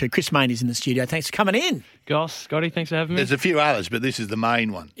 22. Chris Main is in the studio. Thanks for coming in. Goss, Scotty, thanks for having me. There's a few others, but this is the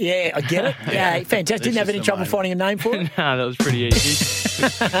main one. Yeah, I get it. Yeah, fantastic. Didn't have any trouble finding a name for it? No, that was pretty easy.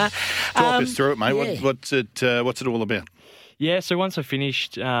 Talk us through it, mate. Yeah. What's it all about? Yeah, so once I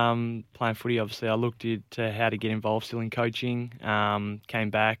finished playing footy, obviously, I looked into how to get involved still in coaching. Came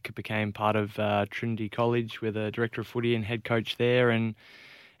back, became part of Trinity College with a director of footy and head coach there, and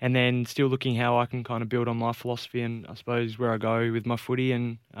then still looking how I can kind of build on my philosophy and I suppose where I go with my footy.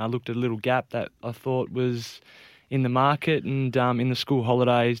 And I looked at a little gap that I thought was in the market and in the school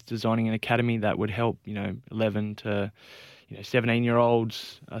holidays, designing an academy that would help, 11 to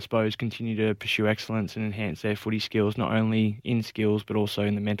 17-year-olds, I suppose, continue to pursue excellence and enhance their footy skills, not only in skills but also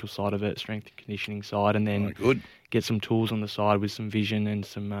in the mental side of it, strength and conditioning side, and then get some tools on the side with some vision and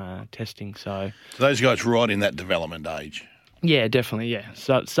some testing. So those guys right in that development age. Yeah, definitely, yeah.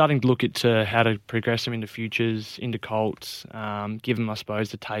 So starting to look at how to progress them into futures, into Colts, give them, I suppose,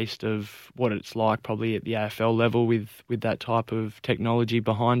 the taste of what it's like probably at the AFL level with that type of technology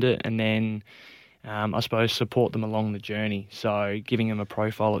behind it, and then I suppose support them along the journey. So giving them a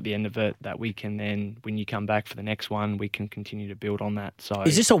profile at the end of it that we can then, when you come back for the next one, we can continue to build on that. So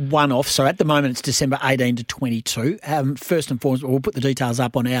is this a one-off? So at the moment it's December 18 to 22. First and foremost, we'll put the details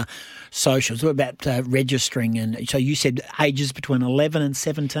up on our socials. What about registering? And so you said ages between 11 and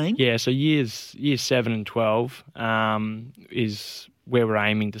 17? Yeah, so years 7 and 12 is where we're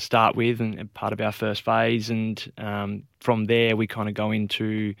aiming to start with and part of our first phase. And from there we kind of go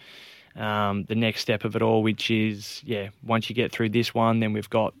into the next step of it all, which is, once you get through this one, then we've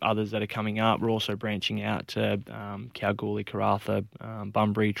got others that are coming up. We're also branching out to Kalgoorlie, Karratha,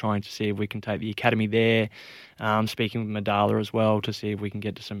 Bunbury, trying to see if we can take the academy there, speaking with Madala as well to see if we can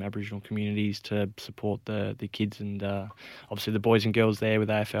get to some Aboriginal communities to support the kids and obviously the boys and girls there with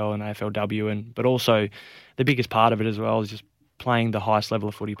AFL and AFLW. But also the biggest part of it as well is just playing the highest level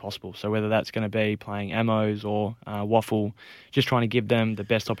of footy possible. So whether that's going to be playing Amos or Waffle, just trying to give them the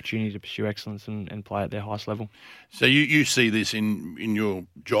best opportunity to pursue excellence and play at their highest level. So you see this in your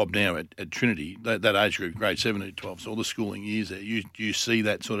job now at Trinity, that age group, grade 7 to 12, so all the schooling years there, you see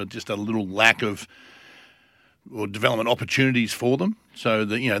that sort of just a little lack of or development opportunities for them? So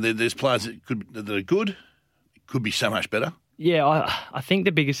that, there's players that are good, could be so much better. Yeah, I think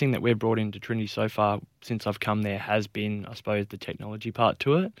the biggest thing that we've brought into Trinity so far since I've come there has been, I suppose, the technology part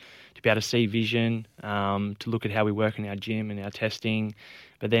to it, to be able to see vision, to look at how we work in our gym and our testing,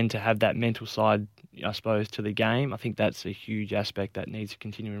 but then to have that mental side, I suppose, to the game. I think that's a huge aspect that needs to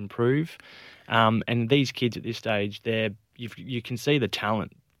continue to improve. And these kids at this stage, you can see the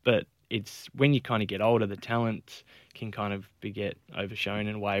talent, but it's when you kind of get older, the talent can kind of get overshown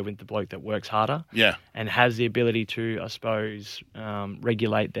in a way with the bloke that works harder and has the ability to, I suppose,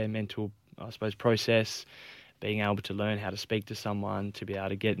 regulate their mental, I suppose, process, being able to learn how to speak to someone, to be able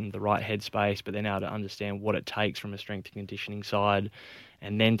to get in the right headspace, but then able to understand what it takes from a strength and conditioning side,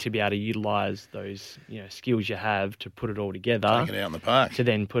 and then to be able to utilise those skills you have to put it all together. Take it out in the park. To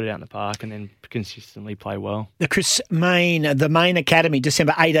then put it out in the park and then consistently play well. The Main Academy,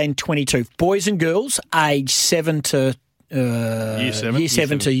 December 18-22. Boys and girls, age 7 to year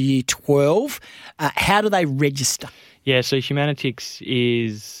 7 to year 12. How do they register? Yeah, so Humanitics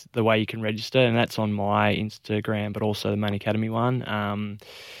is the way you can register, and that's on my Instagram, but also the Main Academy one.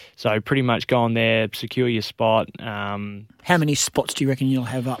 So pretty much go on there, secure your spot. How many spots do you reckon you'll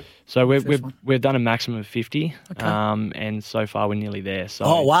have up? So we've done a maximum of 50, and so far we're nearly there. So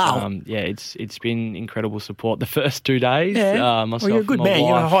oh wow! It's been incredible support the first 2 days. Well, you're a good man.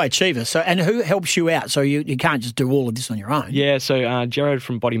 You're a high achiever. So, and who helps you out? So you can't just do all of this on your own. Yeah. So Jared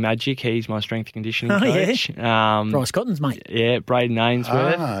from Body Magic, he's my strength and conditioning coach. Yeah. Bryce Cotton's mate. Yeah, Braden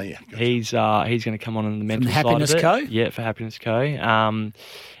Ainsworth. Gotcha. He's going to come on the mental side Happiness of it. Co. Yeah, for Happiness Co.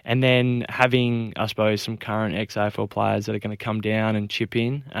 And then having, I suppose, some current ex-AFL players that are going to come down and chip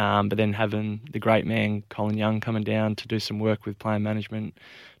in, but then having the great man Colin Young coming down to do some work with player management,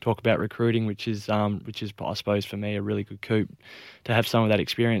 talk about recruiting, which is I suppose for me a really good coup to have some of that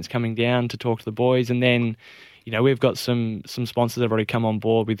experience coming down to talk to the boys. And then, you know, we've got some sponsors that have already come on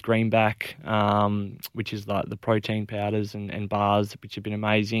board with Greenback, which is like the protein powders and bars, which have been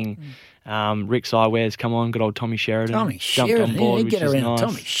amazing. Rick's Eyewear's come on, good old Tommy Sheridan. Jumped on board, which is nice.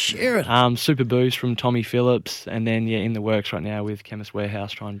 Tommy Sheridan. Super Boost from Tommy Phillips, and then in the works right now with Chemist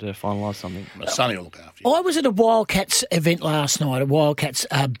Warehouse trying to finalise something. Sonny will look after you. I was at a Wildcats event last night, a Wildcats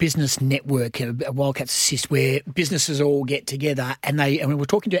business network, a Wildcats Assist, where businesses all get together, and we were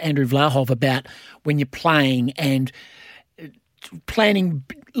talking to Andrew Vlahov about when you're playing and planning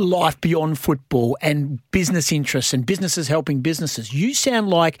life beyond football and business interests and businesses helping businesses. You sound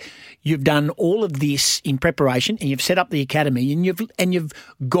like you've done all of this in preparation, and you've set up the academy, and you've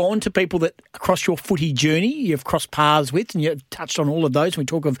gone to people that across your footy journey you've crossed paths with, and you've touched on all of those. We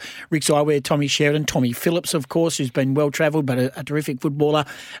talk of Rick's Eyewear, Tommy Sheridan, Tommy Phillips, of course, who's been well travelled but a terrific footballer,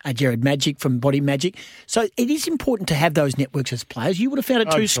 Jared Magic from Body Magic. So it is important to have those networks as players. You would have found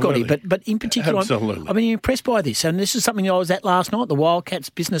it too, Absolutely. Scotty, but in particular, Absolutely. I've been impressed by this, and this is something I was at last night, the Wildcats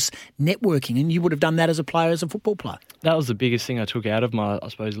business networking, and you would have done that as a player, as a football player. That was the biggest thing I took out of a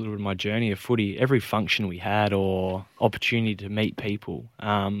little bit of my journey of footy. Every function we had or opportunity to meet people,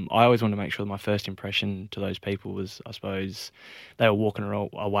 I always wanted to make sure that my first impression to those people was, I suppose, they were walking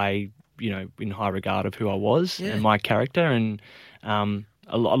away, you know, in high regard of who I was and my character. And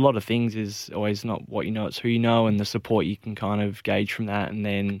a lot of things is always not what you know, it's who you know, and the support you can kind of gauge from that. And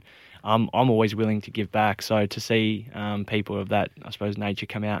then I'm always willing to give back. So to see people of that, I suppose, nature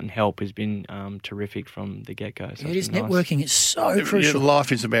come out and help has been terrific from the get-go. So it is networking. It's so crucial.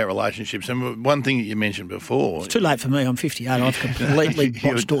 Life is about relationships. And one thing that you mentioned before... It's too late for me. I'm 58. I've completely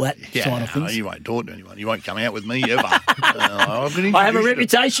botched all that side of things. You won't talk to anyone. You won't come out with me ever. I have a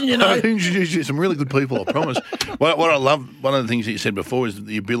reputation, you know. I've introduced you to some really good people, I promise. What I love, one of the things that you said before is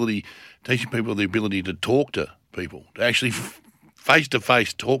the ability, teaching people the ability to talk to people, to actually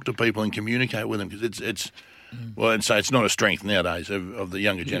face-to-face talk to people and communicate with them, because it's not a strength nowadays of the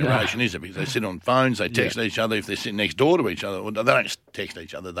younger generation, is it? Because they sit on phones, they text each other. If they're sitting next door to each other, or they don't text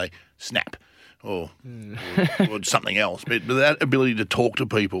each other, they snap or something else. But that ability to talk to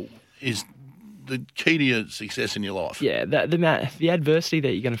people is the key to your success in your life. Yeah, the adversity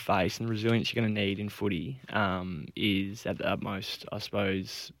that you're going to face and the resilience you're going to need in footy is at the utmost, I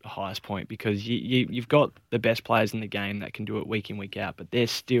suppose, highest point, because you've got the best players in the game that can do it week in, week out, but they're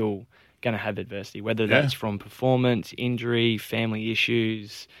still going to have adversity, whether that's from performance, injury, family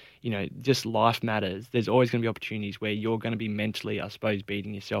issues, you know, just life matters. There's always going to be opportunities where you're going to be mentally, I suppose,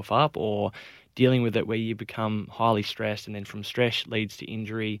 beating yourself up or dealing with it where you become highly stressed, and then from stress leads to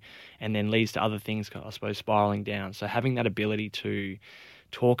injury and then leads to other things, I suppose, spiralling down. So having that ability to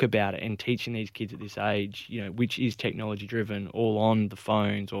talk about it and teaching these kids at this age, you know, which is technology driven, all on the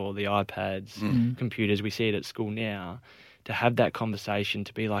phones or the iPads, computers, we see it at school now, to have that conversation,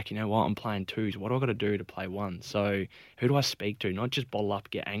 to be like, you know what, I'm playing twos. What do I got to do to play one? So who do I speak to? Not just bottle up,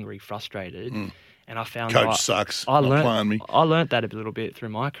 get angry, frustrated. And I found Coach sucks. I learned that a little bit through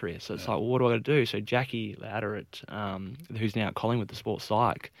my career. So it's like, well, what do I got to do? So Jackie Louder, who's now at Collingwood, the sports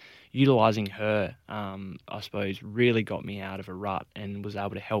psych, utilising her, I suppose, really got me out of a rut and was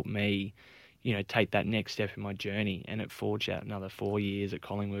able to help me, you know, take that next step in my journey. And it forged out another 4 years at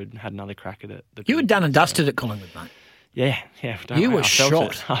Collingwood and had another crack at it. You were done and dusted at Collingwood, mate. Yeah. You were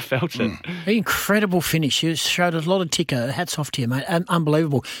shot. I felt it. Incredible finish. You showed a lot of ticker. Hats off to you, mate.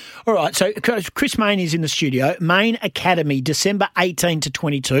 Unbelievable. All right, so Chris Mayne is in the studio. Mayne Academy, December 18 to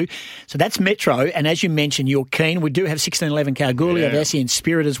 22. So that's Metro, and as you mentioned, you're keen. We do have 1611 Kalgoorlie, of SEN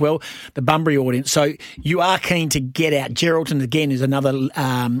Spirit as well, the Bunbury audience. So you are keen to get out. Geraldton, again, is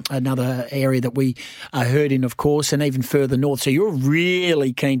another area that we are heard in, of course, and even further north. So you're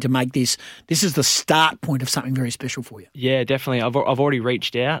really keen to make this. This is the start point of something very special for you. Yeah, definitely. I've already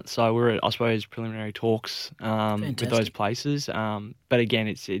reached out, so we're at, I suppose, preliminary talks with those places. But again,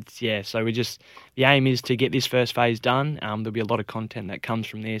 it's so we're just the aim is to get this first phase done. There'll be a lot of content that comes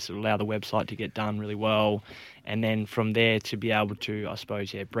from this. It'll allow the website to get done really well. And then from there to be able to, I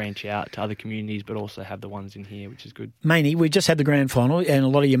suppose, branch out to other communities, but also have the ones in here, which is good. Maney, we just had the grand final, and a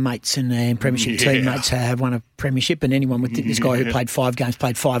lot of your mates and premiership teammates have won a premiership, and anyone would think this guy who played 5 games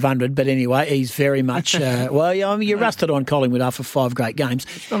played 500. But anyway, he's very much, you're rusted on Collingwood after 5 great games.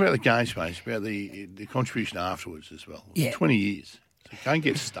 It's not about the games, mate. It's about the contribution afterwards as well. Yeah. 20 years. So don't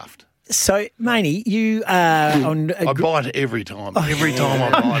get stuffed. So, Maney, you are on... I bite every time. Every time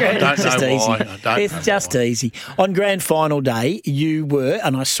I bite. I don't know why. It's just easy. On grand final day, you were,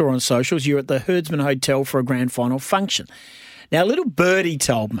 and I saw on socials, you were at the Herdsman Hotel for a grand final function. Now, little birdie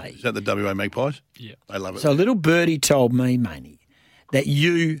told me... Is that the WA Magpies? Yeah. They love it. So, little birdie told me, Maney, that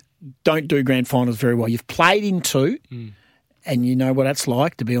you don't do grand finals very well. You've played in 2... And you know what it's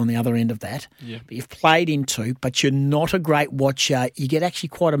like to be on the other end of that. Yeah. But you've played in 2, but you're not a great watcher. You get actually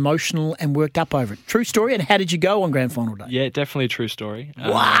quite emotional and worked up over it. True story? And how did you go on grand final day? Yeah, definitely a true story.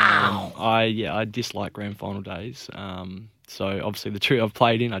 Wow. I dislike grand final days. So obviously the 2 I've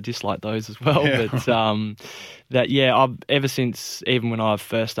played in, I dislike those as well. Yeah. But I've ever since, even when I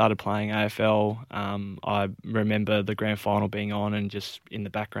first started playing AFL, I remember the grand final being on and just in the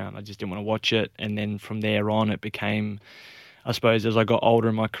background. I just didn't want to watch it. And then from there on, it became, I suppose, as I got older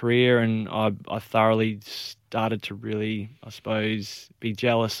in my career, and I thoroughly started to really, I suppose, be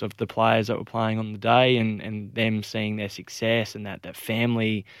jealous of the players that were playing on the day and them seeing their success and that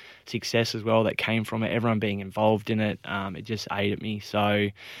family success as well that came from it, everyone being involved in it. It just ate at me. So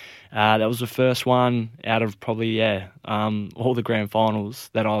that was the first one out of probably, all the grand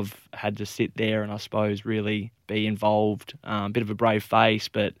finals that I've had to sit there and I suppose really be involved. Bit of a brave face,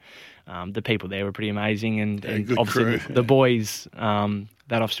 but the people there were pretty amazing, and obviously the boys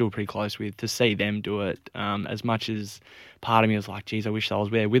that I'm still pretty close with, to see them do it, as much as part of me was like, geez, I wish I was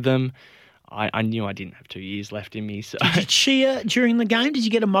there with them, I knew I didn't have 2 years left in me. So. Did you cheer during the game? Did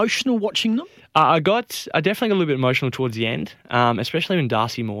you get emotional watching them? I definitely got a little bit emotional towards the end, especially when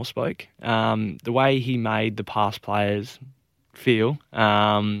Darcy Moore spoke. The way he made the past players feel,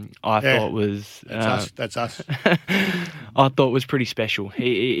 I thought was... That's us. I thought it was pretty special.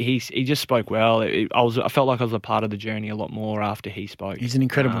 He just spoke well. I felt like I was a part of the journey a lot more after he spoke. He's an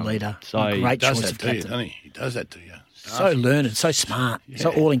incredible leader. So great choice of captain. captain. He does that to you. So learned, so smart,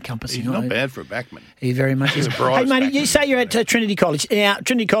 so all-encompassing. He's not bad for a backman. He very much is. He's a prize Hey, mate, backman. you say you're at Trinity College. Now,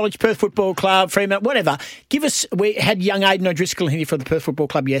 Trinity College, Perth Football Club, Fremantle, whatever. Give us, we had young Aidan O'Driscoll here for the Perth Football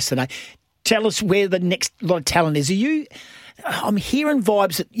Club yesterday. Tell us where the next lot of talent is. I'm hearing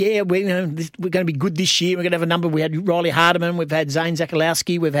vibes that, we're going to be good this year. We're going to have a number. We had Riley Hardiman, we've had Zane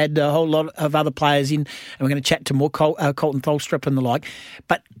Zakalowski, we've had a whole lot of other players in, and we're going to chat to more Colton Tholstrup and the like.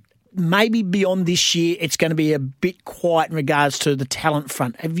 But maybe beyond this year, it's going to be a bit quiet in regards to the talent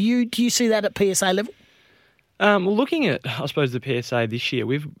front. Do you see that at PSA level? Well, looking at, I suppose, the PSA this year,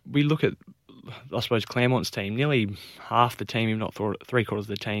 we look at, I suppose, Claremont's team. Nearly half the team, if not 3/4 of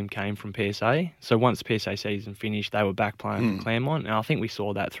the team, came from PSA. So once the PSA season finished, they were back playing for Claremont. And I think we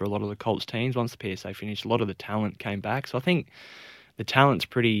saw that through a lot of the Colts teams. Once the PSA finished, a lot of the talent came back. So I think the talent's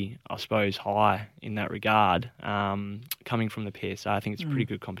pretty, I suppose, high in that regard. Coming from the PSA, I think it's a pretty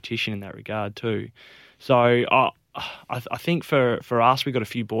good competition in that regard too. So I think for us, we've got a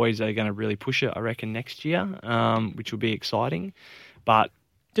few boys that are going to really push it, I reckon, next year, which will be exciting. But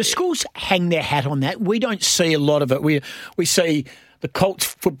do schools hang their hat on that? We don't see a lot of it. We see the Colts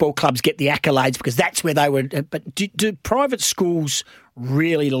football clubs get the accolades because that's where they were. But do private schools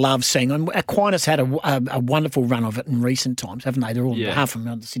really love seeing? Aquinas had a wonderful run of it in recent times, haven't they? They're all on behalf of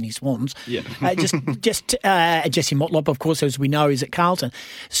the Sydney Swans. Yeah. Jesse Motlop, of course, as we know, is at Carlton.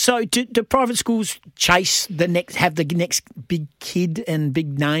 So do private schools chase the next big kid and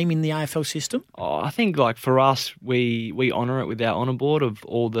big name in the AFL system? I think, like, for us, we honour it with our honour board of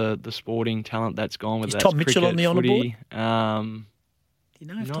all the sporting talent that's gone with Is that. Tom Mitchell on the honour board? You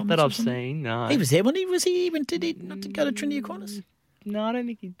know, not that I've seen, no. He was there, wasn't he? Did he not go to Trinity Aquinas? No, I don't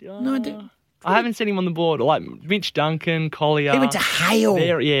think he did. No, I did. I haven't seen him on the board. Like Mitch Duncan, Collier. He went to Hale.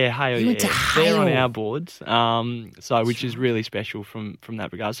 Hale. He went to They're on Hale. our boards, which is really special from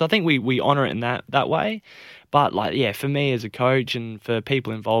that regard. So I think we honour it in that way. But for me as a coach and for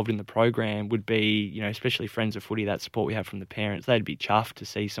people involved in the program would be, especially friends of footy, that support we have from the parents, they'd be chuffed to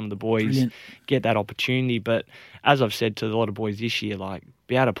see some of the boys get that opportunity. But as I've said to a lot of boys this year,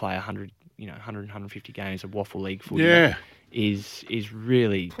 be able to play 100 100, 150 games of Waffle League footy. Yeah. Is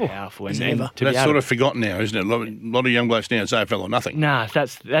really powerful. Is it And ever? to be That's able sort to- of forgotten now, isn't it? A lot of young blokes now, it's AFL or nothing. Nah,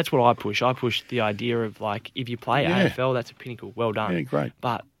 that's what I push. I push the idea of, like, if you play Yeah. AFL, that's a pinnacle. Well done. Yeah, great.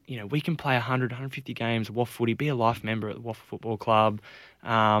 But, we can play 100, 150 games of Waffle footy, be a life member at the Waffle Football Club,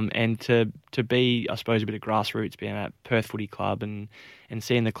 and to be, I suppose, a bit of grassroots, being at Perth Footy Club and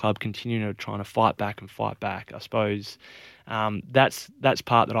seeing the club continuing to trying to fight back. I suppose that's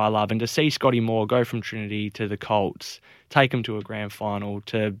part that I love. And to see Scotty Moore go from Trinity to the Colts, take him to a grand final,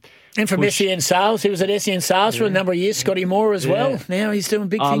 and from SEN Sales, he was at SEN Sales for a number of years. Scotty Moore as well. Now he's doing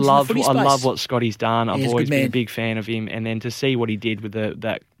big things in the footy space. I love what Scotty's done. I've He's a always good been man. a big fan of him, and then to see what he did with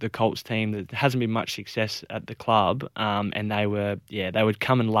the Colts team, that hasn't been much success at the club, and they were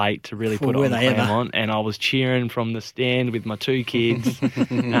coming late to really put Were on the they ever? Claremont, and I was cheering from the stand with my two kids.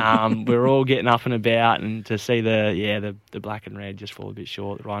 We were all getting up and about, and to see the black and red just fall a bit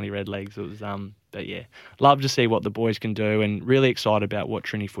short, the Riley Red Legs, it was but yeah, love to see what the boys can do, and really excited about what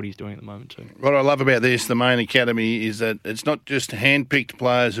Trinity Footy's doing at the moment too. What I love about this, the main academy, is that it's not just hand-picked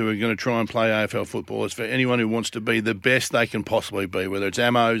players who are going to try and play AFL football. It's for anyone who wants to be the best they can possibly be, whether it's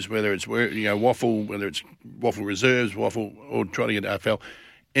Ammos, whether it's Waffle, whether it's Waffle Reserves, Waffle, or try to get AFL.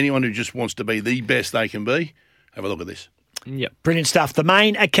 Anyone who just wants to be the best they can be, have a look at this. Yep. Brilliant stuff. The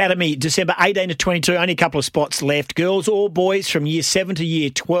main academy, December 18 to 22, only a couple of spots left. Girls or boys from year 7 to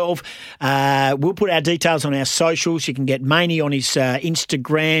year 12. We'll put our details on our socials. You can get Maney on his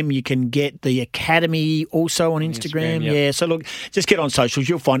Instagram. You can get the academy also on Instagram. Yep. Yeah, so look, just get on socials.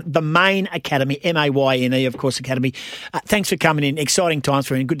 You'll find the main academy, MAYNE, of course, academy. Thanks for coming in. Exciting times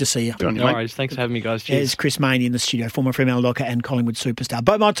for you. Good to see you. No worries. Thanks for having me, guys. Cheers. There's Chris Maney in the studio, former Fremantle Docker and Collingwood superstar.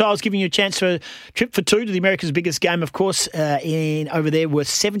 Beaumont Tiles giving you a chance for a trip for two to the America's biggest game, of course, over there, worth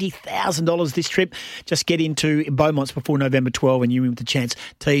 $70,000 this trip. Just get into Beaumont's before November 12 and you're in with the chance.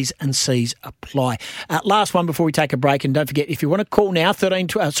 T's and C's apply. Last one before we take a break, and don't forget, if you want to call now,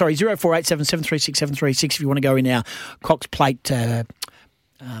 0487 736 736 if you want to go in our Cox Plate,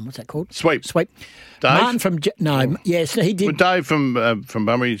 what's that called? Sweep. Dave? Martin from... yes, he did. Well, Dave from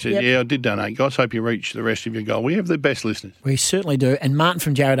Bunbury said, I did donate. Guys, hope you reach the rest of your goal. We have the best listeners. We certainly do. And Martin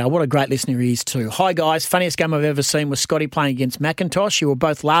from Jarrahdale, what a great listener he is too. Hi, guys. Funniest game I've ever seen was Scotty playing against McIntosh. You were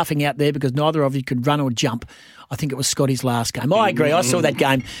both laughing out there because neither of you could run or jump. I think it was Scotty's last game. I agree. I saw that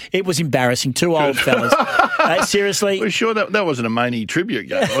game. It was embarrassing. Two old fellas. Seriously. We're sure that wasn't a Maney tribute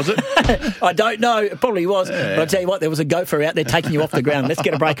game, was it? I don't know. It probably was. Yeah. But I'll tell you what, there was a gopher out there taking you off the ground. Let's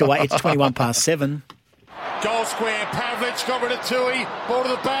get a breakaway. It's 7:21. Goal square, Pavlich got rid of Tui, ball to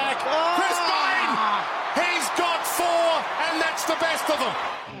the back. Chris Bain! He's got 4, and that's the best of them.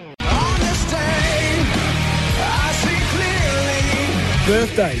 On this day, I see clearly.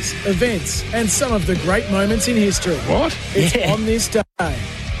 Birthdays, events, and some of the great moments in history. What? It's on this day.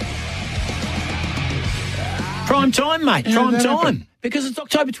 Prime time, mate. How Prime did that time. happen? Because it's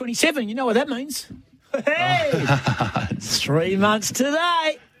October 27. You know what that means. Hey! It's 3 months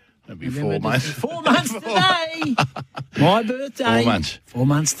today. That'd be 4 months. 4 months today. My birthday. 4 months. 4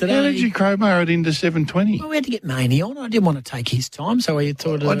 months today. How did you crowbar it into 7:20? Well, we had to get Maney on. I didn't want to take his time, so we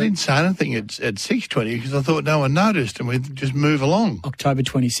thought... I didn't say anything at 6:20 because I thought no one noticed and we'd just move along. October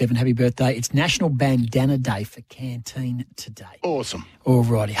 27, happy birthday. It's National Bandana Day for Canteen today. Awesome. All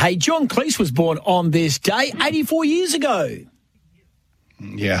righty. Hey, John Cleese was born on this day 84 years ago.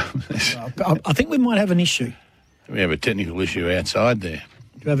 Yeah. I think we might have an issue. We have a technical issue outside there.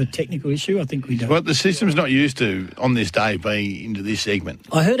 Do we have a technical issue? I think we do. Well, the system's not used to, on this day, being into this segment.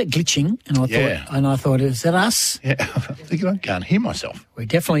 I heard it glitching, and I thought, is that us? Yeah, I'm thinking I can't hear myself. We're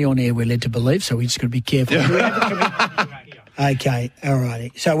definitely on air, we're led to believe, so we just got to be careful. Okay, all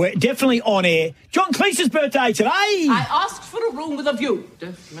righty. So we're definitely on air. John Cleese's birthday today. I asked for a room with a view.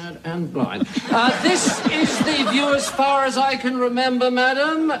 Deaf, mad and blind. This is the view as far as I can remember,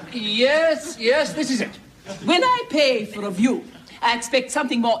 madam. Yes, this is it. When I pay for a view, I expect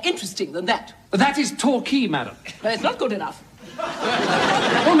something more interesting than that. That is Torquay, madam. It's not good enough.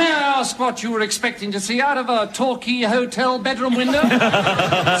 Well, may I ask what you were expecting to see out of a Torquay hotel bedroom window?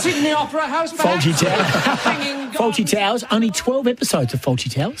 Sydney Opera House, perhaps? Faulty Towers. Faulty Towers. Only 12 episodes of Faulty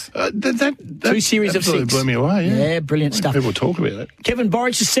Towers. That 2 series of absolutely 6. blew me away, yeah. Yeah, brilliant stuff. People talk about it. Kevin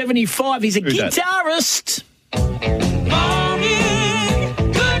Borich is 75. He's a Who's that? guitarist. Good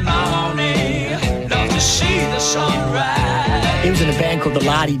morning, love to see the sunrise. He was in a band called the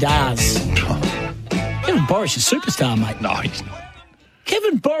Lardy Dars. Kevin Borich is a superstar, mate. No, he's not.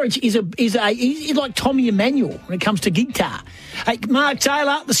 Kevin Borich he's like Tommy Emmanuel when it comes to guitar. Hey, Mark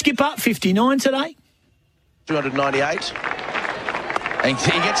Taylor, the skipper, 59 today. 298. And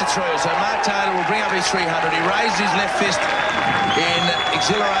he gets it through. So Mark Taylor will bring up his 300. He raised his left fist in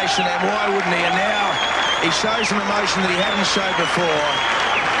exhilaration, and why wouldn't he? And now he shows some emotion that he hadn't showed before.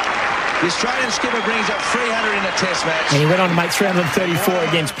 The Australian skipper brings up 300 in a test match. And he went on to make 334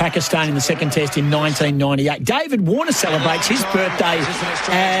 against Pakistan in the second test in 1998. David Warner celebrates his birthday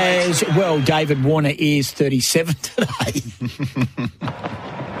as well. David Warner is 37 today.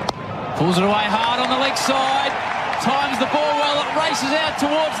 Pulls it away hard on the leg side. Times the ball well. It races out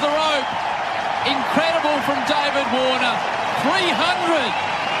towards the rope. Incredible from David Warner. 300.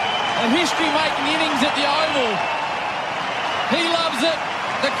 A history-making innings at the Oval. He loves it.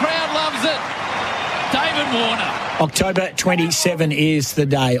 The crowd loves it. David Warner. October 27 is the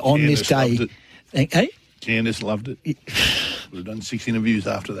day. On Candace this day. loved it. Hey? Candace loved it. Would have done 6 interviews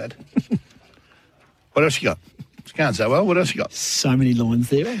after that. What else you got? Can't say well. What else you got? So many lines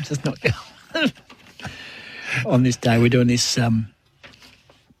there. I'm just not going. On this day, we're doing this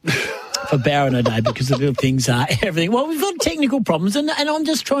for Barron Day because the little things are everything. Well, we've got technical problems and I'm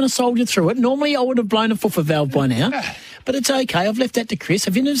just trying to soldier through it. Normally, I would have blown a foofer valve by now, but it's okay. I've left that to Chris.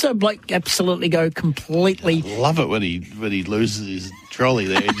 Have you noticed a bloke absolutely go completely... I love it when he loses his trolley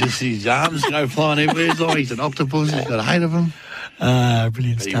there. Just his arms go flying everywhere. It's like he's an octopus. He's got 8 of them. Brilliant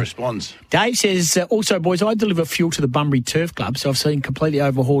But stuff. he responds. Dave says, also, boys, I deliver fuel to the Bunbury Turf Club, so I've seen completely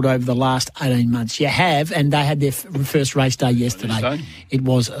overhauled over the last 18 months. You have, and they had their first race day yesterday. It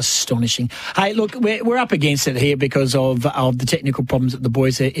was astonishing. Hey, look, we're up against it here because of the technical problems that the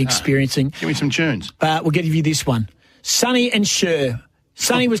boys are experiencing. Give me some tunes. We'll give you this one. Sonny and Sher.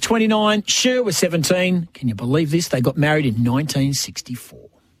 Sonny was 29, Sher was 17. Can you believe this? They got married in 1964.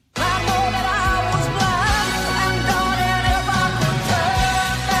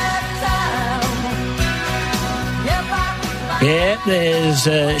 Yeah,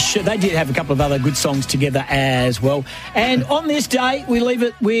 they did have a couple of other good songs together as well. And on this day, we leave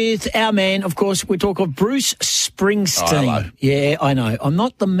it with our man, of course, we talk of Bruce Springsteen. Oh, hello. Yeah, I know. I'm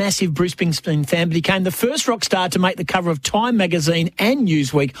not the massive Bruce Springsteen fan, but he became the first rock star to make the cover of Time magazine and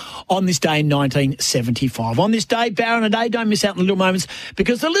Newsweek on this day in 1975. On this day, Barron a Day, don't miss out on the little moments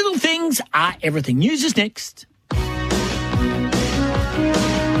because the little things are everything. News is next.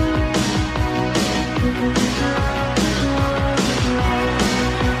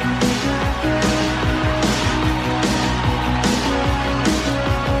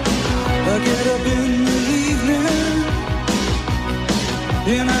 I get up in the evening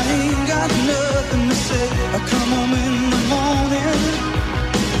and I ain't got nothing to say. I come home in the morning,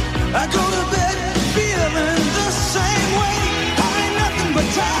 I go to bed feeling the same way. I ain't nothing but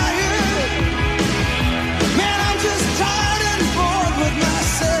tired. Man, I'm just tired and bored with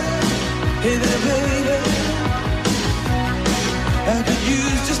myself. Hey there, baby, I could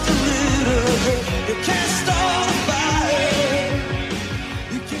use just a little help. You can't start a fire.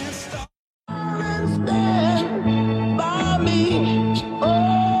 You can't start. Stand by me,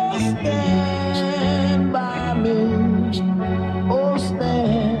 oh stand by me, oh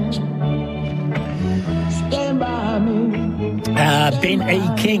stand by me. Ben E.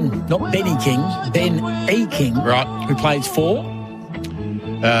 King, not Benny King, Ben E. King, right? Who plays for?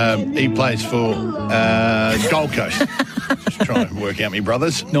 He plays for Gold Coast. Just trying to work out me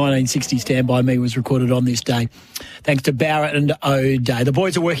brothers. 1960 Stand By Me was recorded on this day. Thanks to Barrett and O'Day. The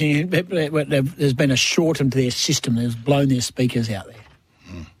boys are working. There's been a shortened to their system. They've blown their speakers out there.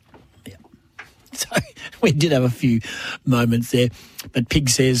 Yeah. So we did have a few moments there. But Pig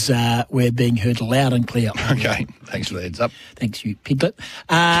says we're being heard loud and clear. Okay. Thanks for the heads up. Thanks, you piglet.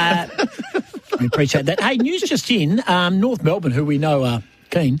 We appreciate that. Hey, news just in. North Melbourne, who we know are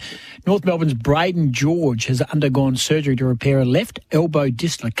keen. North Melbourne's Braden George has undergone surgery to repair a left elbow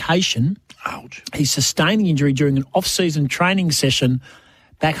dislocation. Ouch. He sustained the injury during an off-season training session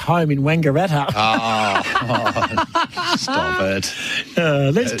back home in Wangaratta. Stop it.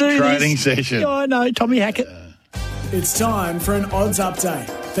 Let's do training this. session. Oh, I know. Tommy Hackett. It's time for an odds update.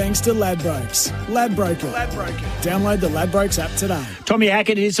 Thanks to Ladbrokes. Ladbroker. Download the Ladbrokes app today. Tommy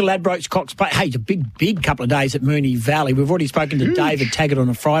Hackett, it is the Ladbrokes Cox Play. Hey, it's a big couple of days at Moonee Valley. We've already spoken to David Taggart on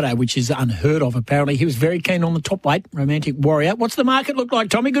a Friday, which is unheard of, apparently. He was very keen on the top weight, Romantic Warrior. What's the market look like,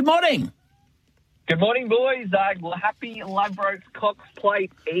 Tommy? Good morning. Good morning, boys. Happy Ladbrokes Cox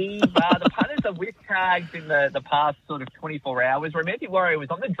Plate Eve. The punters are with tags in the past sort of 24 hours. Romantic Warrior was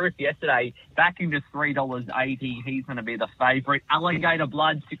on the drift yesterday, back into $3.80. He's going to be the favourite. Alligator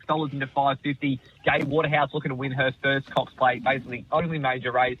Blood, $6 into $5.50. Gay Waterhouse looking to win her first Cox Plate, basically only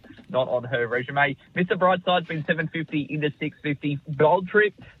major race not on her resume. Mr. Brightside's been $7.50 into $6.50. Gold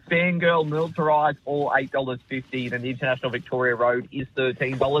Trip, Fangirl, Militarize, all $8.50. Then the International Victoria Road is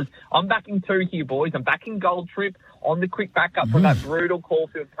 $13. I'm backing two here, boys. I'm backing Gold Trip on the quick backup from that brutal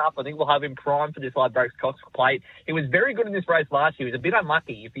Caulfield Cup. I think we'll have him primed for this Ladbrokes Cox Plate. He was very good in this race last year. He was a bit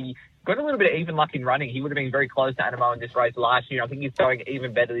unlucky. If he got a little bit of even luck in running, he would have been very close to Animo in this race last year. I think he's going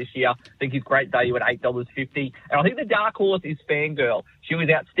even better this year. I think he's great value at $8.50. And I think the dark horse is Fangirl. She was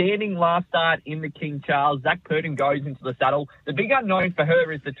outstanding last start in the King Charles. Zach Purton goes into the saddle. The big unknown for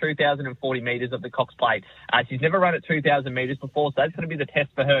her is the 2,040 metres of the Cox Plate. She's never run at 2,000 metres before, so that's going to be the test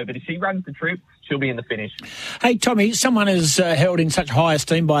for her. But if she runs the trip, she'll be in the finish. Hey, Tommy, someone is held in such high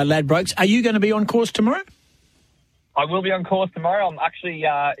esteem by Ladbrokes. Are you going to be on course tomorrow? I will be on course tomorrow. I'm actually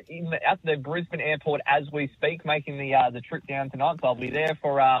at the Brisbane airport as we speak, making the trip down tonight. So I'll be there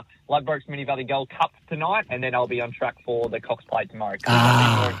for Ladbrokes Mini Valley Gold Cup tonight, and then I'll be on track for the Cox Plate tomorrow.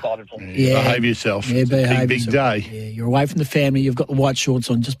 I'm more excited for me. Yeah. Behave yourself. Yeah, behave big day. Yeah, you're away from the family. You've got the white shorts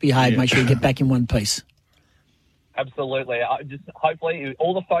on. Just behave. Make sure you get back in one piece. Absolutely. Hopefully,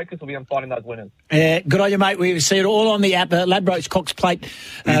 all the focus will be on finding those winners. Good on you, mate. We see it all on the app. Ladbrokes Cox Plate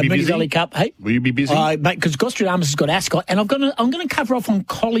Mini Valley Cup. Hey, will you be busy? Mate, because Goss has got Ascot, and I'm going to cover off on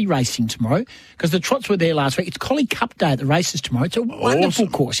collie racing tomorrow because the trots were there last week. It's Collie Cup Day at the races tomorrow. It's a wonderful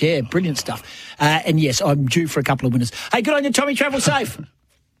course. Yeah, brilliant stuff. And yes, I'm due for a couple of winners. Hey, good on you, Tommy. Travel safe.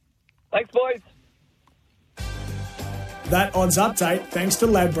 Thanks, boys. That odds update thanks to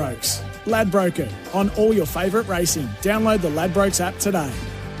Ladbrokes. Ladbroker on all your favourite racing. Download the Ladbrokes app today.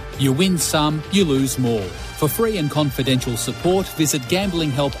 You win some, you lose more. For free and confidential support, visit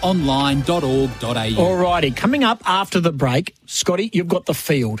gamblinghelponline.org.au. All righty, coming up after the break, Scotty, you've got the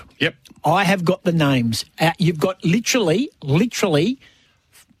field. Yep. I have got the names. You've got literally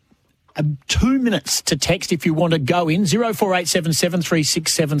 2 minutes to text if you want to go in. 0487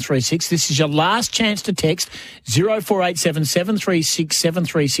 736 736. This is your last chance to text. 0487 736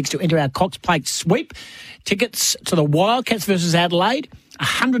 736 to enter our Cox Plate sweep. Tickets to the Wildcats versus Adelaide.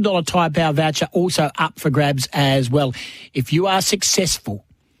 $100 Tyre Power voucher also up for grabs as well. If you are successful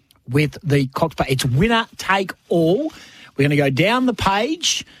with the Cox Plate, it's winner take all. We're going to go down the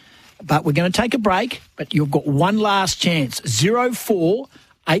page, but we're going to take a break. But you've got one last chance.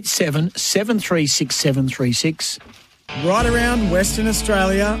 0487 736 736. Right around Western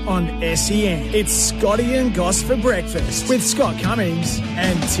Australia on SEN. It's Scotty and Goss for breakfast with Scott Cummings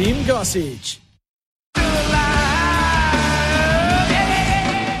and Tim Gossage.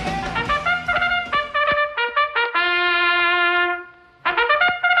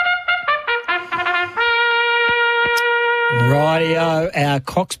 Rightio, our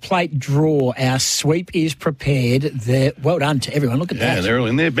Cox Plate draw, our sweep is prepared. Well done to everyone. Look at that. Yeah, they're all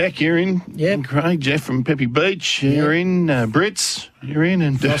in there. Beck, you're in. Yep. Craig, Jeff from Peppy Beach, you're in. Brits, you're in.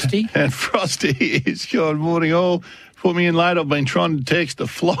 And Frosty. And Frosty is. Good morning, all. Put me in late. I've been trying to text. The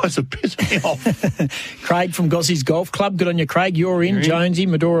flies are pissing me off. Craig from Gossie's Golf Club. Good on you, Craig. You're in. Jonesy,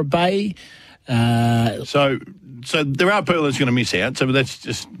 Medora Bay. So there are people that's going to miss out. So that's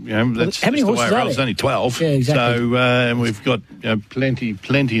just, that's how many just the way horses it are rolls. It's there? only 12. Yeah, exactly. So and we've got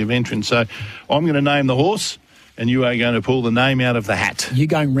plenty of entrants. So I'm going to name the horse, and you are going to pull the name out of the hat. You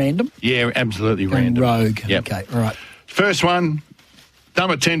going random? Yeah, absolutely Going random. rogue. Yep. Okay, all right. First one,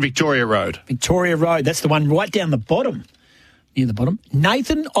 number 10, Victoria Road. Victoria Road. That's the one right down the bottom. Near the bottom.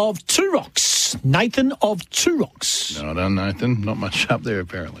 Nathan of Two Rocks. Nathan of Two Rocks. No, done, Nathan. Not much up there,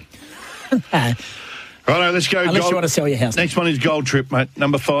 apparently. Righto, let's go. Unless you want to sell your house. Next one is Gold Trip, mate.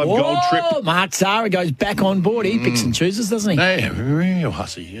 Number 5, Gold Trip. Mark Zara goes back on board. He picks and chooses, doesn't he? Yeah, real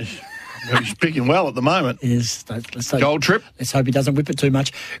hussy. Yes. He's picking well at the moment. Yes. Gold Trip. Let's hope he doesn't whip it too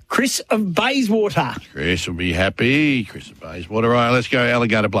much. Chris of Bayswater. Chris will be happy. Chris of Bayswater. All right, let's go.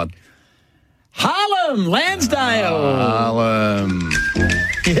 Alligator Blood. Harlem, Lansdale. Harlem.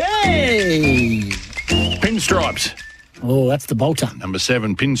 Hey. Pinstripes. Oh, that's the bolter. Number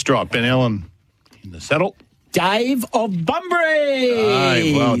 7, Pinstripe. Ben Allen in the saddle. Dave of Bunbury.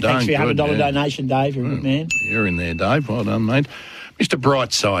 Dave, well done. Thanks for your $100 Good, yeah. donation, Dave. You're a good man. You're in there, Dave. Well done, mate. Mr.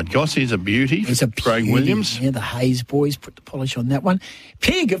 Brightside. Goss, he's a beauty. He's a Craig beauty. Williams. Yeah, the Hayes boys put the polish on that one.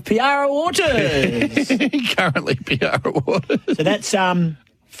 Pig of Piara Waters. Currently Piara Waters. So that's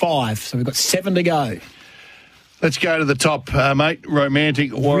 5. So we've got 7 to go. Let's go to the top, mate.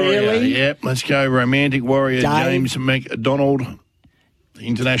 Romantic Warrior. Really? Yep, let's go. Romantic Warrior, Dave. James McDonald,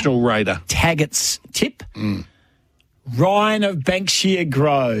 International Raider. Taggart's tip. Ryan of Bankshire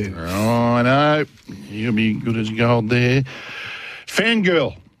Grove. Righto. You'll be good as gold there.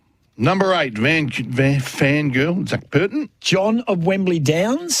 Fangirl. Number 8, Fangirl, Zach Purton. John of Wembley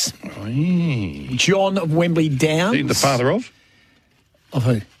Downs. Oh, yeah. John of Wembley Downs. The father of? Of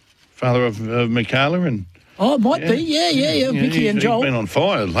who? Father of Michaela and Oh, it might be. Yeah. Vicky and Joel. He's been on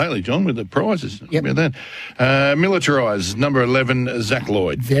fire lately, John, with the prizes. Yep. About that. Militarised, number 11, Zach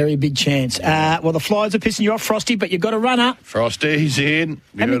Lloyd. Very big chance. Well, the Flyers are pissing you off, Frosty, but you've got a runner. Frosty's in.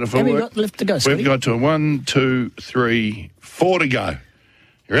 Beautiful. How many got left to go, Scotty? We've got to 1, 2, 3, 4 to go.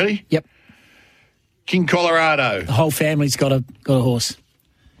 You ready? Yep. King Colorado. The whole family's got a horse.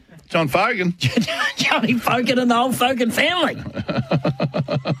 John Fogan. Johnny Fogan and the whole Fogan family.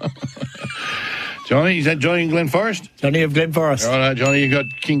 Johnny, is that Johnny in Glen Forest? Johnny of Glen Forest. All right, Johnny, you got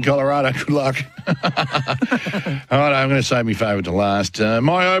King Colorado. Good luck. All right, I'm going to save my favourite to last.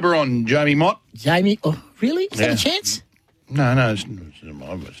 My Oberon, Jamie Mott. Jamie, oh, really? Is that a chance? No, it's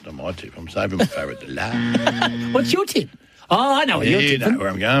not my tip. I'm saving my favourite to last. What's your tip? Oh, I know what you're tipping. You know where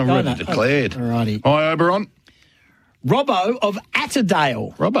I'm going. I'm already declared. All righty. My Oberon. Robbo of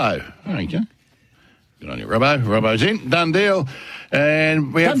Atterdale. Robbo. There you go. Good on you, Robbo. Robbo's in. Done deal.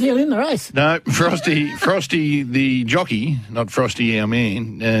 And we have... Done deal in the race. No, Frosty the jockey, not Frosty our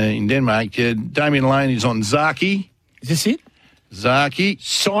man, in Denmark. Damien Lane is on Zaki. Is this it? Zaki.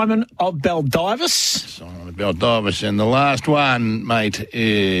 Simon of Baldivis. Simon of Baldivis. And the last one, mate,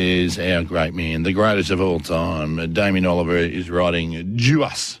 is our great man, the greatest of all time. Damien Oliver is riding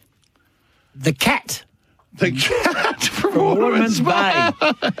Duas. The Cat. The Cat from Waterman's Bay.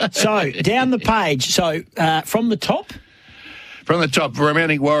 So, down the page. So, from the top. From the top,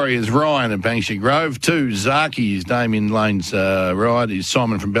 Romantic Warriors, Ryan at Banksia Grove. 2, Zaki is Damien Lane's ride. Is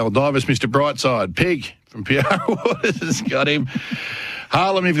Simon from Baldivis. Mr. Brightside, Pig from Piara Waters has got him.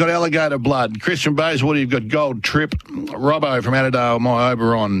 Harlem, you've got Alligator Blood. Chris from Bayswater, you've got Gold Trip. Robbo from Atterdale, My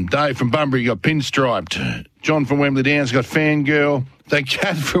Oberon. Dave from Bunbury, you got Pinstriped. John from Wembley Downs got Fangirl. The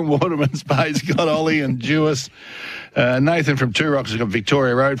Cat from Waterman's Bay's got Ollie and Jewis. Nathan from Two Rocks has got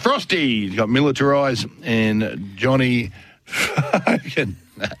Victoria Road. Frosty's got Militarise. And Johnny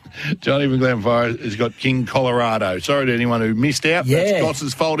from Glen Forest has got King Colorado. Sorry to anyone who missed out. Yeah. That's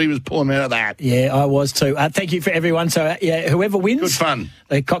Goss's fault. He was pulling out of that. Yeah, I was too. Thank you for everyone. So, whoever wins. Good fun.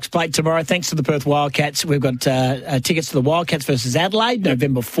 The Cox Plate tomorrow. Thanks to the Perth Wildcats. We've got tickets to the Wildcats versus Adelaide,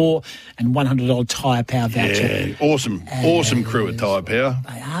 November 4, and $100 Tyre Power voucher. Yeah, awesome crew at Tyre Power.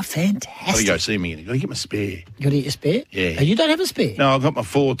 They are fantastic. Got to go see me. Got to get my spare. You got to get your spare? Yeah. Oh, you don't have a spare? No, I got my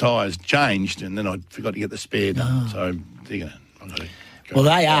 4 tyres changed, and then I forgot to get the spare done. So, they're going to... Well,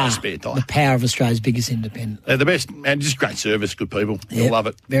 they are the power of Australia's biggest independent. They're the best, and just great service, good people. You'll love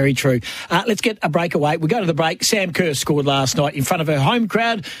it. Very true. Let's get a breakaway. We go to the break. Sam Kerr scored last night in front of her home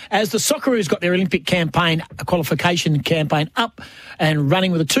crowd as the Socceroos got their Olympic campaign, a qualification campaign up and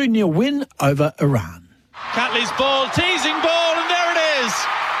running with a 2-0 win over Iran. Catley's ball, teasing ball, and there it is.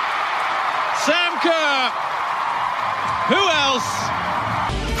 Sam Kerr. Who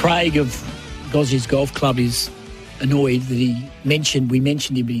else? Craig of Goss's Golf Club is annoyed that we mentioned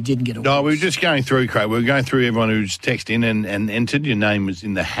him, but he didn't get a No, we were just going through, Craig. We were going through everyone who's texted in and entered. Your name was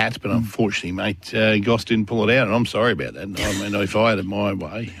in the hat, but unfortunately, mate, Goss didn't pull it out, and I'm sorry about that. I mean, if I had it my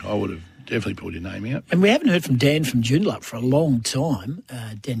way, I would have definitely pulled your name out. And we haven't heard from Dan from Joondalup for a long time.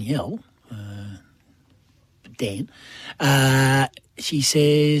 Danielle, Dan, she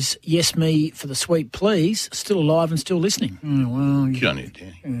says, yes, me for the sweet please, still alive and still listening. Oh, well, good on you,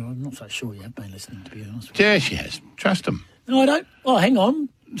 Danny. I'm not so sure you have been listening, to be honest. Yeah, she has. Trust him. No, I don't. Oh, hang on.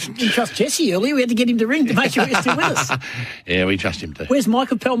 We didn't trust Jesse earlier. We had to get him to ring to make sure he's still with us. Yeah, we trust him too. Where's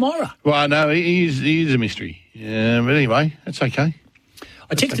Mike of Palmyra? Well, no, he is a mystery. Yeah, but anyway, that's okay.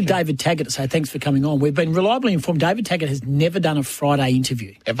 I texted David Taggart to say thanks for coming on. We've been reliably informed David Taggart has never done a Friday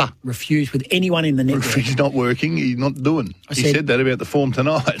interview. Ever. Refused with anyone in the network. He's not working, he's not doing. He said that about the form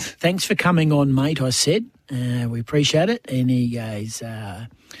tonight. Thanks for coming on, mate, I said. We appreciate it. And he goes,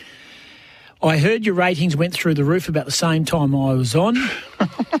 I heard your ratings went through the roof about the same time I was on.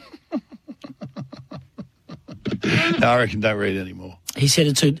 No, I reckon don't read anymore. He said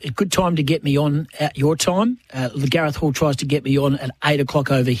it's a good time to get me on at your time. Gareth Hall tries to get me on at 8 o'clock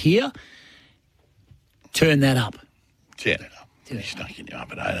over here. Turn that up. Turn it up. He's not getting you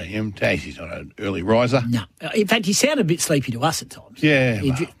up at 8 a.m. He's not an early riser. No. In fact, he sounded a bit sleepy to us at times. Yeah.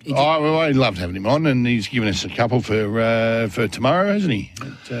 I loved having him on, and he's given us a couple for tomorrow, hasn't he?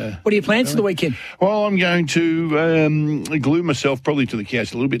 What are your plans for the weekend? Well, I'm going to glue myself probably to the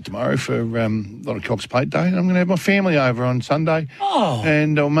couch a little bit tomorrow for a lot of Cox Plate Day. And I'm going to have my family over on Sunday. Oh.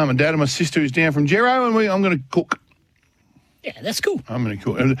 And mum and dad and my sister who's down from Gero, and I'm going to cook. Yeah, that's cool. I'm going to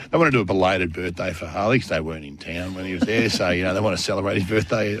cook. They want to do a belated birthday for Harley because they weren't in town when he was there. So, they want to celebrate his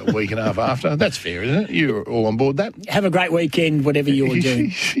birthday a week and a half after. That's fair, isn't it? You're all on board that? Have a great weekend, whatever you're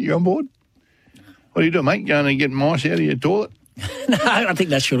doing. You on board? What are you doing, mate? Going to get mice out of your toilet? No, I think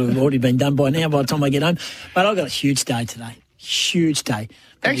that should have already been done by now by the time I get home. But I've got a huge day today. Huge day.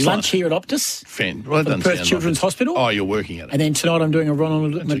 Excellent. lunch here at Optus. Well, for the Perth Children's Hospital. Oh, you're working at it. And then tonight I'm doing a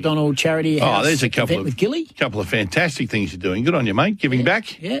Ronald McDonald charity house there's a couple event with Gilly. Couple of fantastic things you're doing. Good on you, mate. Giving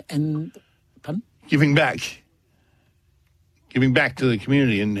back. Yeah, and pardon? Giving back to the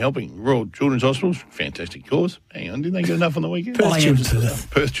community and helping Royal Children's Hospitals. Fantastic cause. Hang on, didn't they get enough on the weekend?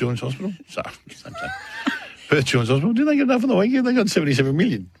 Perth Children's Hospital. Sorry, same. Perth Children's Hospital. Didn't they get enough on the weekend? They got 77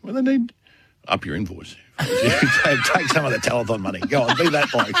 million. What do they need? Up your invoice. Take some of the telethon money. Go on, be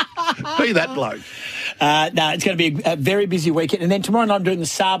that bloke. Be that bloke. No, it's going to be a very busy weekend. And then tomorrow night I'm doing the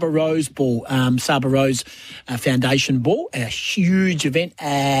Saba Rose Ball, Saba Rose Foundation Ball, a huge event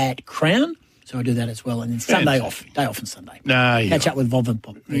at Crown. So I do that as well. And then Sunday off. Day off on Sunday. Catch up with Vov and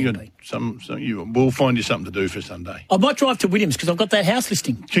Pop. We'll find you something to do for Sunday. I might drive to Williams because I've got that house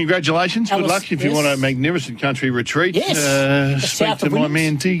listing. Congratulations. Good luck if you want a magnificent country retreat. Yes. Speak to my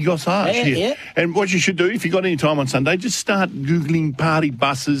man T. Goss. Yeah. And what you should do, if you've got any time on Sunday, just start Googling party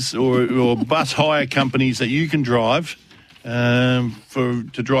buses or bus hire companies that you can drive to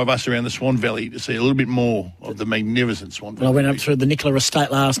drive us around the Swan Valley to see a little bit more of the magnificent Swan Valley. Well, I went up through the Nicola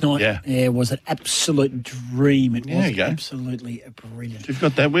Estate last night. Yeah. It was an absolute dream. It was absolutely brilliant. You've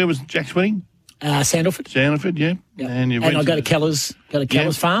got that. Where was Jack's wedding? Sandalford. Sandalford, yeah. Yep. And I go to Keller's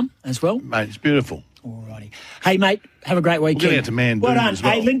farm as well. Mate, it's beautiful. Alrighty. Hey, mate, have a great weekend. We'll get out to Mandoon well done. as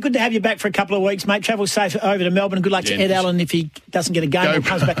well. Hey, Lynn, good to have you back for a couple of weeks, mate. Travel safe over to Melbourne and good luck to Ed Allen if he doesn't get a game or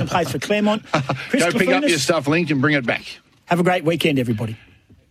comes back and plays for Claremont. Go pick up your stuff, Link, and bring it back. Have a great weekend, everybody.